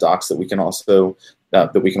example in the docs that we can also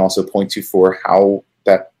point to for how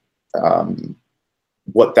that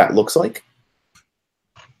what that looks like.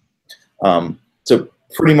 So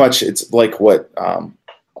pretty much it's like what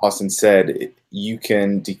Austin said. You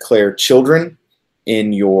can declare children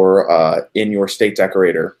in your state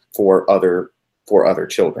decorator for other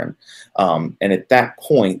children, and at that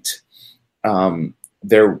point,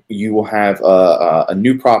 there you will have a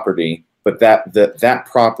new property, but that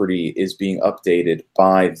property is being updated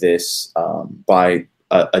by this by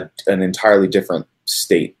an entirely different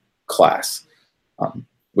state class,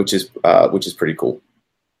 which is pretty cool.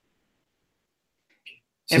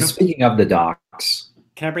 So speaking of the docs,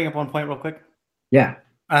 can I bring up one point real quick? Yeah.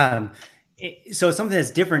 So something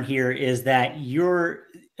that's different here is that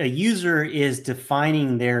a user is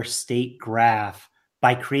defining their state graph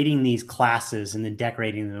by creating these classes and then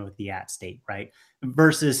decorating them with the at state, right?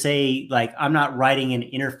 Versus say, like, I'm not writing an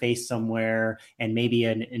interface somewhere and maybe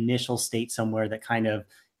an initial state somewhere that kind of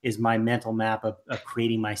is my mental map of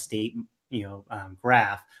creating my state,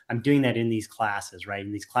 graph. I'm doing that in these classes, right?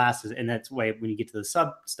 In these classes. And that's why when you get to the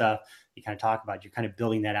sub stuff, you kind of talk about, you're kind of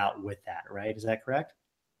building that out with that, right? Is that correct?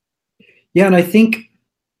 Yeah, and I think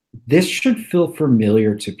this should feel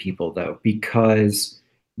familiar to people, though, because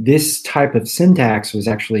this type of syntax was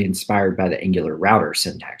actually inspired by the Angular router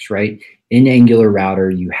syntax, right? In Angular router,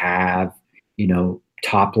 you have,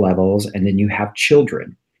 top levels, and then you have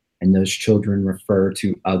children, and those children refer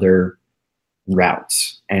to other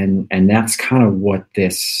routes, and that's kind of what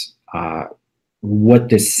this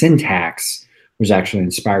syntax was actually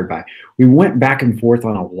inspired by. We went back and forth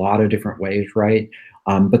on a lot of different ways, right?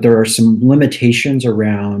 But there are some limitations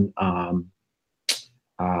around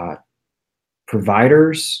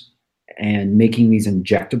providers and making these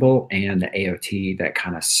injectable and the AOT that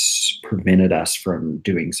kind of prevented us from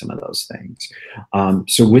doing some of those things.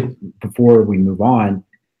 So before we move on,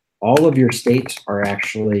 all of your states are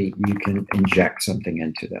actually, you can inject something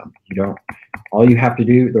into them. All you have to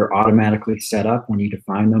do, they're automatically set up when you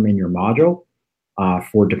define them in your module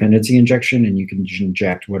for dependency injection, and you can just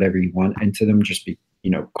inject whatever you want into them. Just be,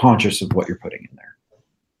 conscious of what you're putting in there.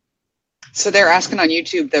 So they're asking on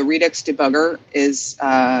YouTube, the Redux debugger is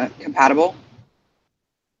compatible?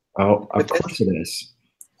 Oh, of course it is.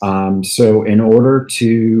 So in order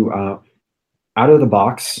to, out of the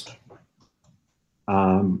box,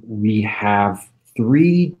 we have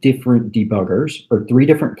 3 different debuggers, or 3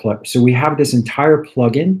 different so we have this entire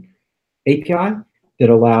plugin API that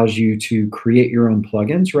allows you to create your own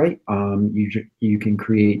plugins, right? You can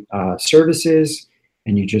create services,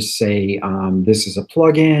 and you just say, this is a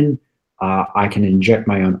plugin. I can inject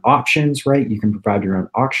my own options, right? You can provide your own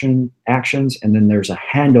actions, and then there's a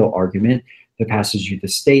handle argument that passes you the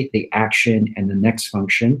state, the action, and the next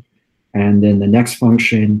function. And then the next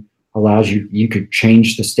function allows you could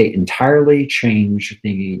change the state entirely, change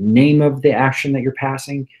the name of the action that you're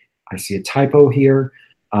passing. I see a typo here,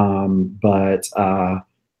 and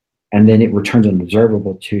then it returns an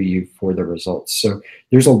observable to you for the results. So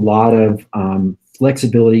there's a lot of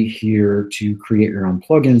flexibility here to create your own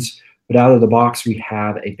plugins. But out of the box, we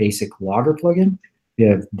have a basic logger plugin. We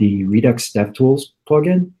have the Redux DevTools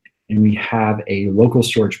plugin, and we have a local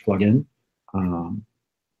storage plugin. And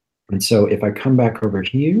so if I come back over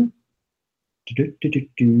here,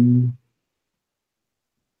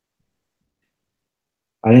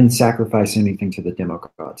 I didn't sacrifice anything to the demo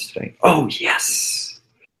gods today. Oh, yes,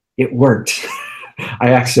 it worked.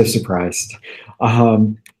 I act so surprised.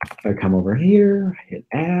 If I come over here, hit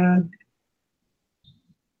add.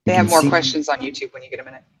 They have more questions on YouTube when you get a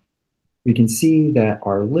minute. We can see that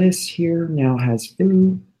our list here now has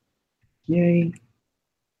foo. Yay.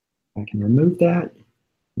 I can remove that.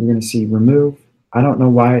 We're going to see remove. I don't know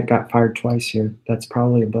why it got fired twice here. That's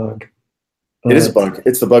probably a bug. It is a bug.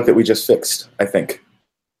 It's the bug that we just fixed, I think.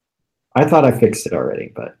 I thought I fixed it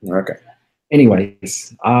already, but okay.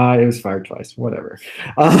 Anyways, it was fired twice. Whatever.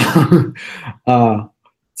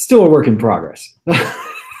 Still a work in progress.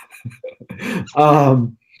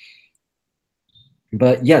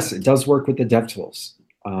 But yes, it does work with the DevTools.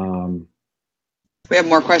 We have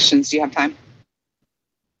more questions. Do you have time?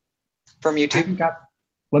 From YouTube?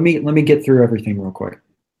 Let me get through everything real quick.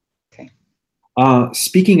 Okay.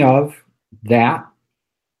 Speaking of that,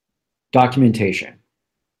 documentation.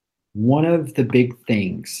 One of the big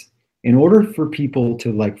things, in order for people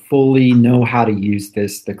to like fully know how to use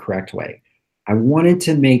this the correct way, I wanted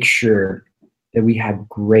to make sure that we have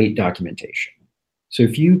great documentation. So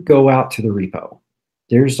if you go out to the repo,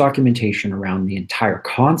 there's documentation around the entire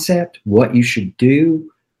concept, what you should do,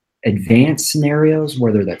 advanced scenarios,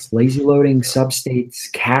 whether that's lazy loading,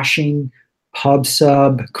 substates, caching, pub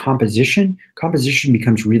sub, composition. Composition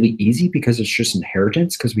becomes really easy because it's just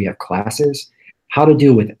inheritance because we have classes. How to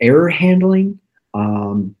deal with error handling,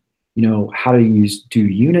 how to do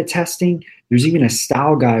unit testing. There's even a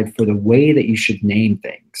style guide for the way that you should name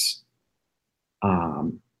things.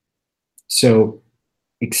 So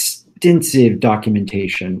extensive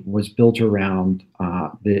documentation was built around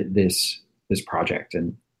this project,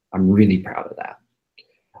 and I'm really proud of that.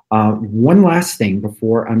 One last thing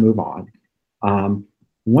before I move on.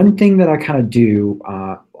 One thing that I kind of do,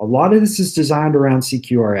 a lot of this is designed around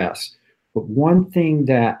CQRS, but one thing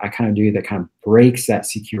that I kind of do that kind of breaks that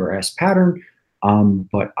CQRS pattern,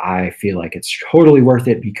 but I feel like it's totally worth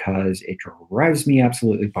it because it drives me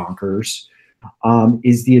absolutely bonkers,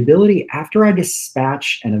 is the ability after I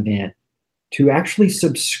dispatch an event to actually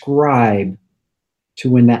subscribe to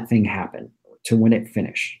when that thing happened, to when it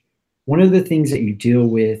finished. One of the things that you deal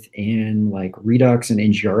with in like Redux and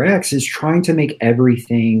NGRX is trying to make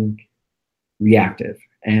everything reactive.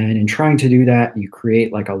 And in trying to do that, you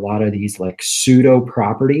create like a lot of these like pseudo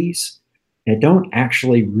properties that don't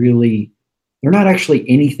actually really, they're not actually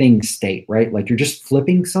anything state, right? Like you're just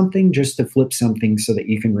flipping something just to flip something so that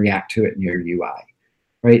you can react to it in your UI,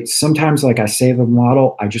 right? Sometimes like I save a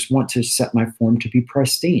model, I just want to set my form to be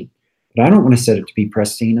pristine, but I don't want to set it to be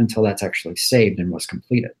pristine until that's actually saved and was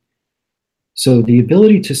completed. So the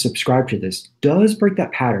ability to subscribe to this does break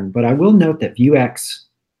that pattern, but I will note that Vuex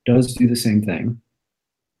does do the same thing,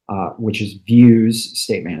 which is Vue's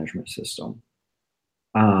state management system.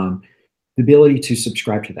 The ability to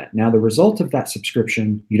subscribe to that. Now, the result of that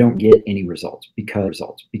subscription, you don't get any results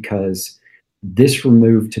because this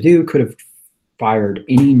remove to do could have fired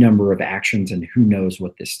any number of actions, and who knows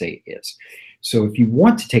what this state is. So if you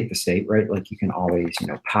want to take the state, right, like you can always,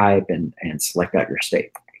 pipe and select out your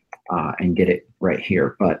state and get it right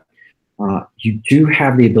here. But you do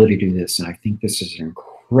have the ability to do this, and I think this is an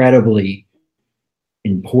incredibly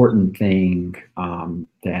important thing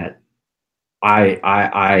that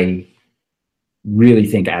I really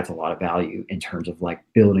think adds a lot of value in terms of like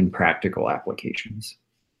building practical applications.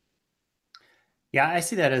 Yeah, I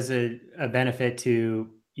see that as a benefit to,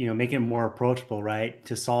 make it more approachable, right?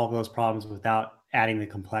 To solve those problems without adding the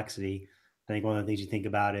complexity. I think one of the things you think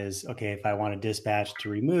about is, okay, if I want to dispatch to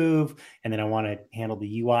remove, and then I want to handle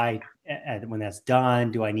the UI when that's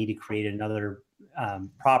done, do I need to create another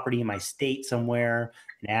property in my state somewhere,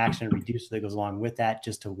 an action, a reducer that goes along with that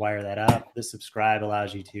just to wire that up? This subscribe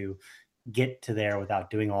allows you to get to there without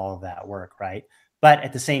doing all of that work, right? But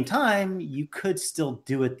at the same time, you could still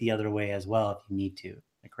do it the other way as well if you need to. Am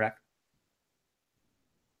I correct?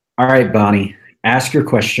 All right, Bonnie, ask your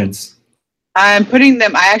questions. I'm putting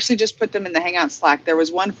them. I actually just put them in the Hangout Slack. There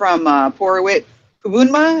was one from Porowit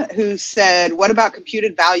Pubunma who said, "What about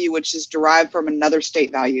computed value, which is derived from another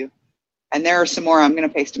state value?" And there are some more. I'm going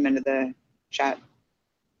to paste them into the chat.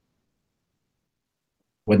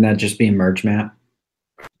 Wouldn't that just be a merge map?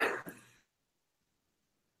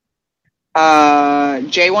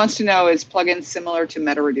 Jay wants to know, is plugins similar to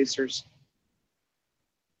meta reducers?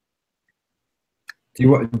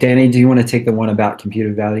 Danny, do you want to take the one about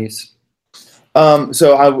computed values?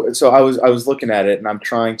 So I was looking at it, and I'm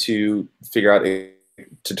trying to figure out to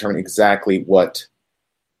determine exactly what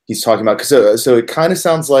he's talking about. So it kind of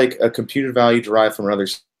sounds like a computed value derived from another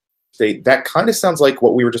state. That kind of sounds like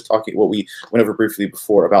what we were just talking, what we went over briefly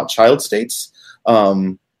before about child states.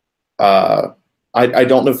 I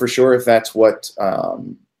don't know for sure if that's what's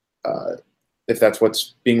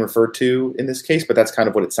being referred to in this case, but that's kind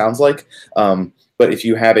of what it sounds like. But if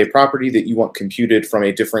you have a property that you want computed from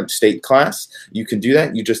a different state class, you can do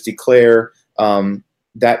that. You just declare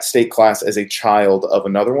that state class as a child of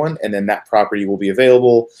another one, and then that property will be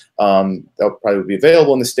available. That'll probably be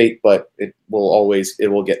available in the state, but it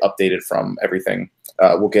will get updated from everything.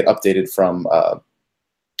 Will get updated from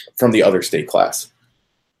the other state class.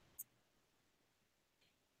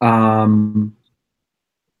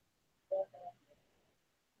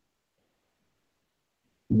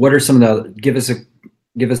 What are some of the?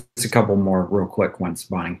 Give us a couple more real quick ones,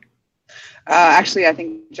 Bonnie. Actually, I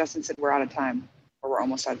think Justin said we're out of time, or we're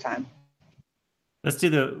almost out of time. Let's do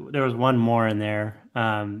there was one more in there.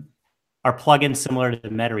 Are plugins similar to the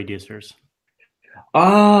meta reducers?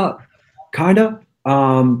 Kind of.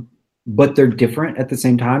 But they're different at the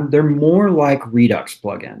same time. They're more like Redux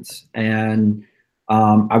plugins. And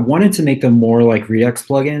I wanted to make them more like Redux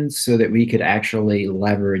plugins so that we could actually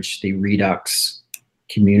leverage the Redux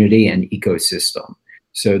community and ecosystem.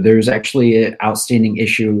 So there's actually an outstanding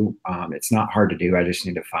issue. It's not hard to do. I just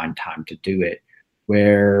need to find time to do it,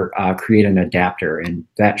 where create an adapter. And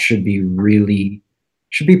that should be pretty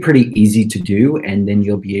easy to do. And then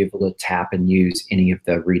you'll be able to tap and use any of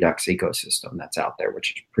the Redux ecosystem that's out there,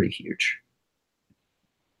 which is pretty huge.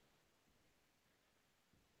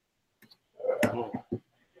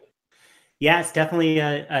 Yeah, it's definitely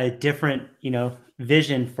a different,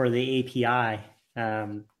 vision for the API.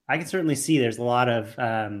 I can certainly see there's a lot of,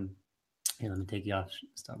 let me take you off,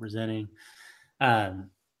 stop presenting.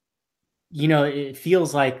 It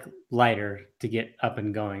feels like lighter to get up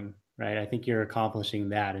and going, right? I think you're accomplishing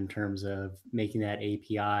that in terms of making that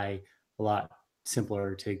API a lot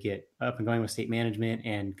simpler to get up and going with state management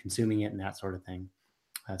and consuming it and that sort of thing.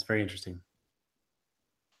 That's very interesting.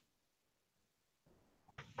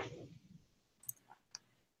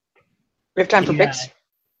 We have time for picks.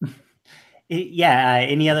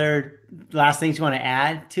 Any other last things you want to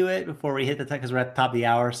add to it before we hit the time? Because we're at the top of the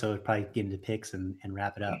hour, so we'll probably get into picks and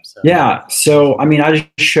wrap it up. So. Yeah. So, I just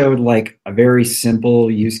showed like a very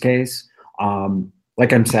simple use case.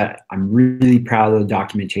 Like I said, I'm really proud of the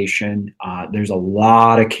documentation. There's a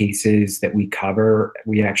lot of cases that we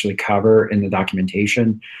actually cover in the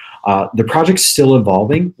documentation. The project's still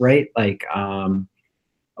evolving, right? Like,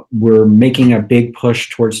 we're making a big push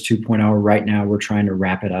towards 2.0 right now. We're trying to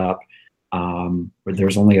wrap it up. But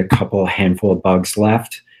there's only a handful of bugs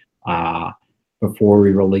left before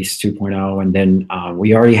we release 2.0, and then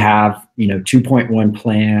we already have 2.1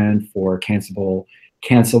 planned for cancelable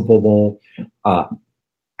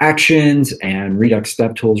actions and Redux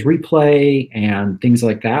DevTools replay and things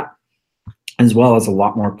like that, as well as a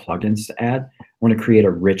lot more plugins to add. I want to create a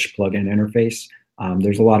rich plugin interface.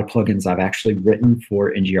 There's a lot of plugins I've actually written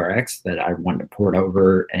for NGRX that I want to port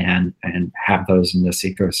over and have those in this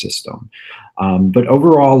ecosystem. But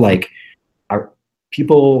overall, like,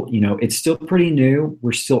 people, it's still pretty new.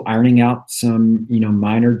 We're still ironing out some,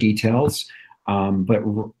 minor details. But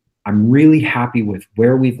I'm really happy with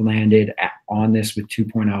where we've landed on this with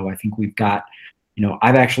 2.0. I think we've got,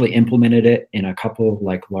 I've actually implemented it in a couple of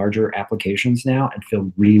like larger applications now and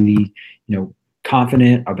feel really,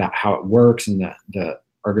 confident about how it works and the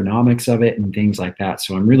ergonomics of it and things like that.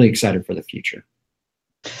 So I'm really excited for the future.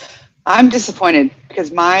 I'm disappointed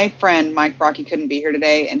because my friend Mike Brocky couldn't be here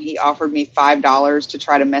today, and he offered me $5 to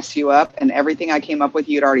try to mess you up, and everything I came up with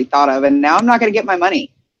you'd already thought of, and now I'm not going to get my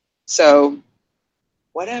money. So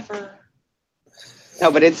whatever.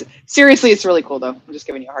 No, but it's really cool though. I'm just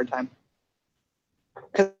giving you a hard time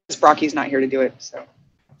because Brocky's not here to do it.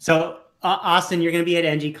 So Austin, you're going to be at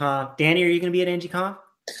NGConf. Danny, are you going to be at NGConf?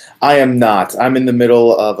 I am not. I'm in the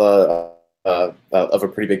middle of a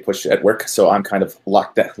pretty big push at work, so I'm kind of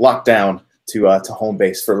locked down to home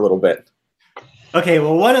base for a little bit. Okay,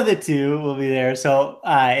 well, one of the two will be there. So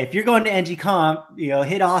if you're going to NG Comp,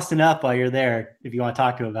 hit Austin up while you're there if you want to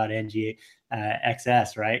talk to him about NG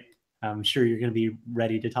XS, right? I'm sure you're going to be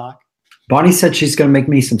ready to talk. Bonnie said she's going to make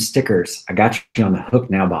me some stickers. I got you on the hook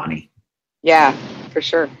now, Bonnie. Yeah, for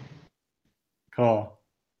sure. Cool.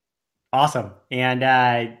 Awesome.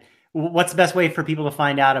 And what's the best way for people to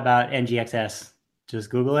find out about NGXS? Just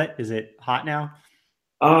Google it. Is it hot now?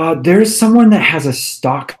 There's someone that has a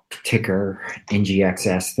stock ticker,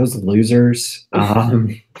 NGXS. Those losers.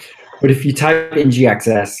 But if you type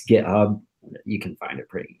NGXS GitHub, you can find it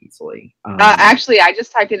pretty easily. Actually, I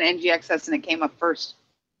just typed in NGXS and it came up first.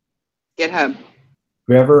 GitHub.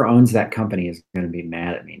 Whoever owns that company is going to be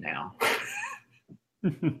mad at me now.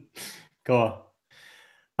 Cool.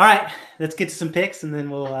 All right, let's get to some picks and then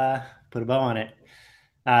we'll put a bow on it.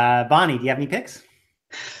 Bonnie, do you have any picks?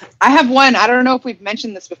 I have one. I don't know if we've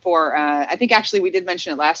mentioned this before. I think actually we did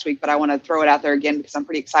mention it last week, but I want to throw it out there again because I'm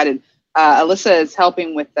pretty excited. Alyssa is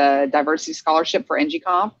helping with the diversity scholarship for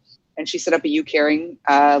NGComp, and she set up a UCaring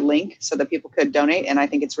link so that people could donate, and I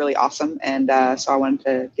think it's really awesome. And so I wanted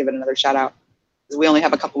to give it another shout out because we only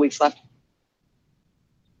have a couple weeks left.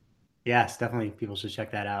 Yes, definitely. People should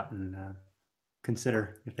check that out and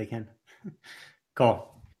consider if they can. Cool.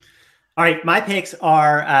 All right, my picks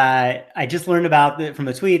are, I just learned about from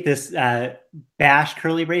a tweet, this Bash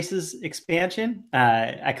curly braces expansion.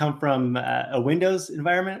 I come from a Windows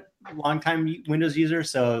environment, longtime Windows user,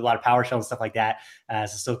 so a lot of PowerShell and stuff like that.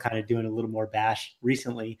 So still kind of doing a little more Bash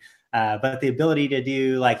recently. But the ability to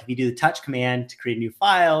do, like if you do the touch command to create a new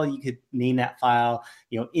file, you could name that file,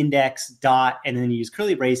 index dot, and then use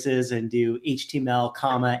curly braces and do HTML,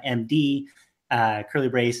 MD. Curly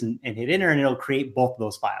brace and hit enter, and it'll create both of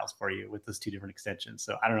those files for you with those two different extensions.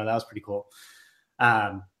 So I don't know, that was pretty cool.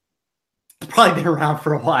 Probably been around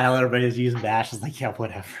for a while. Everybody's using Bash. It's like, yeah,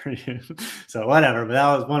 whatever. So whatever, but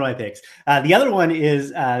that was one of my picks. The other one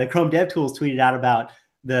is the Chrome DevTools tweeted out about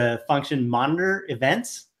the function monitor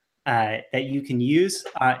events that you can use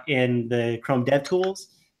in the Chrome DevTools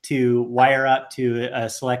to wire up to a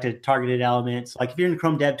selected targeted element. So like if you're in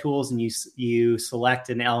Chrome DevTools and you select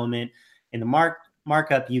an element in the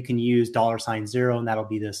markup, you can use $0, and that'll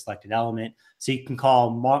be the selected element. So you can call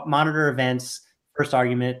monitor events, first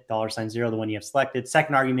argument, $0, the one you have selected.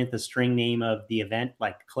 Second argument, the string name of the event,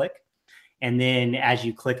 like click. And then as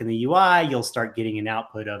you click in the UI, you'll start getting an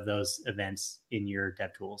output of those events in your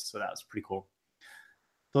DevTools. So that was pretty cool.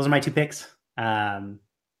 Those are my two picks. Danny,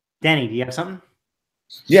 do you have something?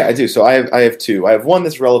 Yeah, I do. So I have two. I have one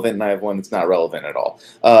that's relevant, and I have one that's not relevant at all.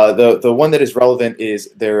 The one that is relevant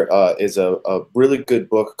is there is a really good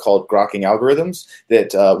book called Grokking Algorithms.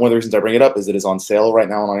 That one of the reasons I bring it up is it is on sale right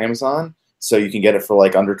now on Amazon, so you can get it for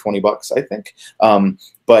like under $20, I think.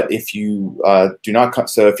 But if you do not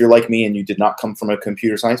so if you're like me and you did not come from a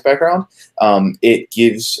computer science background,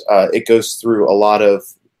 it goes through a lot of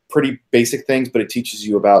pretty basic things, but it teaches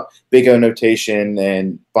you about big O notation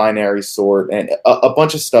and binary sort and a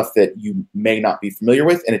bunch of stuff that you may not be familiar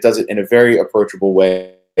with, and it does it in a very approachable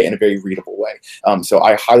way, in a very readable way. So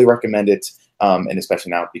I highly recommend it, and especially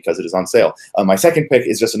now because it is on sale. My second pick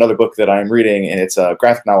is just another book that I'm reading, and it's a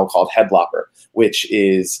graphic novel called Headlopper, which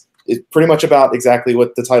is pretty much about exactly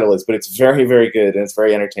what the title is, but it's very, very good, and it's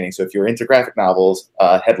very entertaining. So if you're into graphic novels,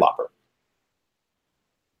 Headlopper.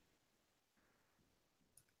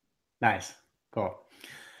 Nice. Cool. All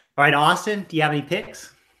right, Austin, do you have any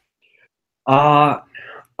picks?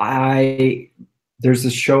 There's a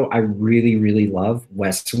show I really, really love,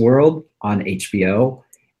 Westworld on HBO,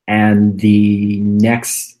 and the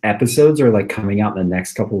next episodes are like coming out in the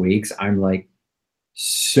next couple weeks. I'm like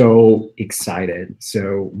so excited.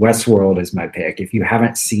 So Westworld is my pick. If you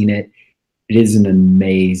haven't seen it, it is an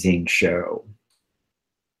amazing show.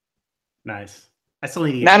 Nice. I still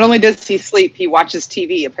need to Not only does he sleep, he watches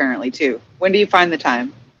TV apparently too. When do you find the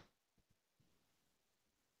time?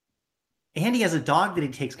 Andy has a dog that he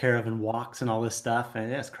takes care of and walks and all this stuff,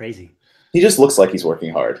 and that's crazy. He just looks like he's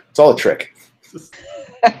working hard. It's all a trick.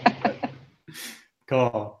 Cool.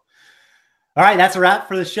 All right, that's a wrap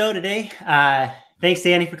for the show today. Thanks,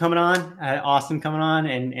 Danny, for coming on. Austin coming on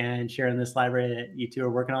and sharing this library that you two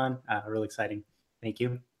are working on. Really exciting. Thank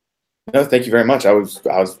you. No, thank you very much. I was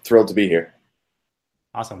thrilled to be here.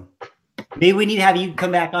 Awesome. Maybe we need to have you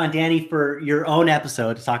come back on, Danny, for your own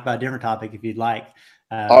episode to talk about a different topic if you'd like.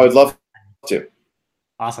 I would love to.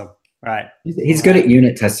 Awesome. All right. He's good at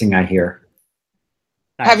unit testing, I hear.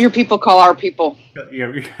 Nice. Have your people call our people.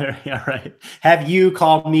 Yeah, right. Have you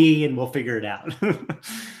call me and we'll figure it out.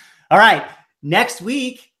 All right. Next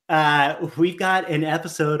week, we've got an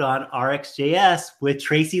episode on RxJS with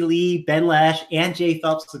Tracy Lee, Ben Lash, and Jay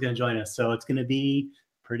Phelps are going to join us. So it's going to be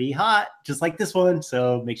pretty hot, just like this one.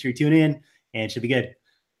 So make sure you tune in and it should be good.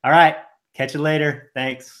 All right. Catch you later.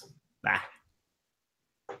 Thanks. Bye.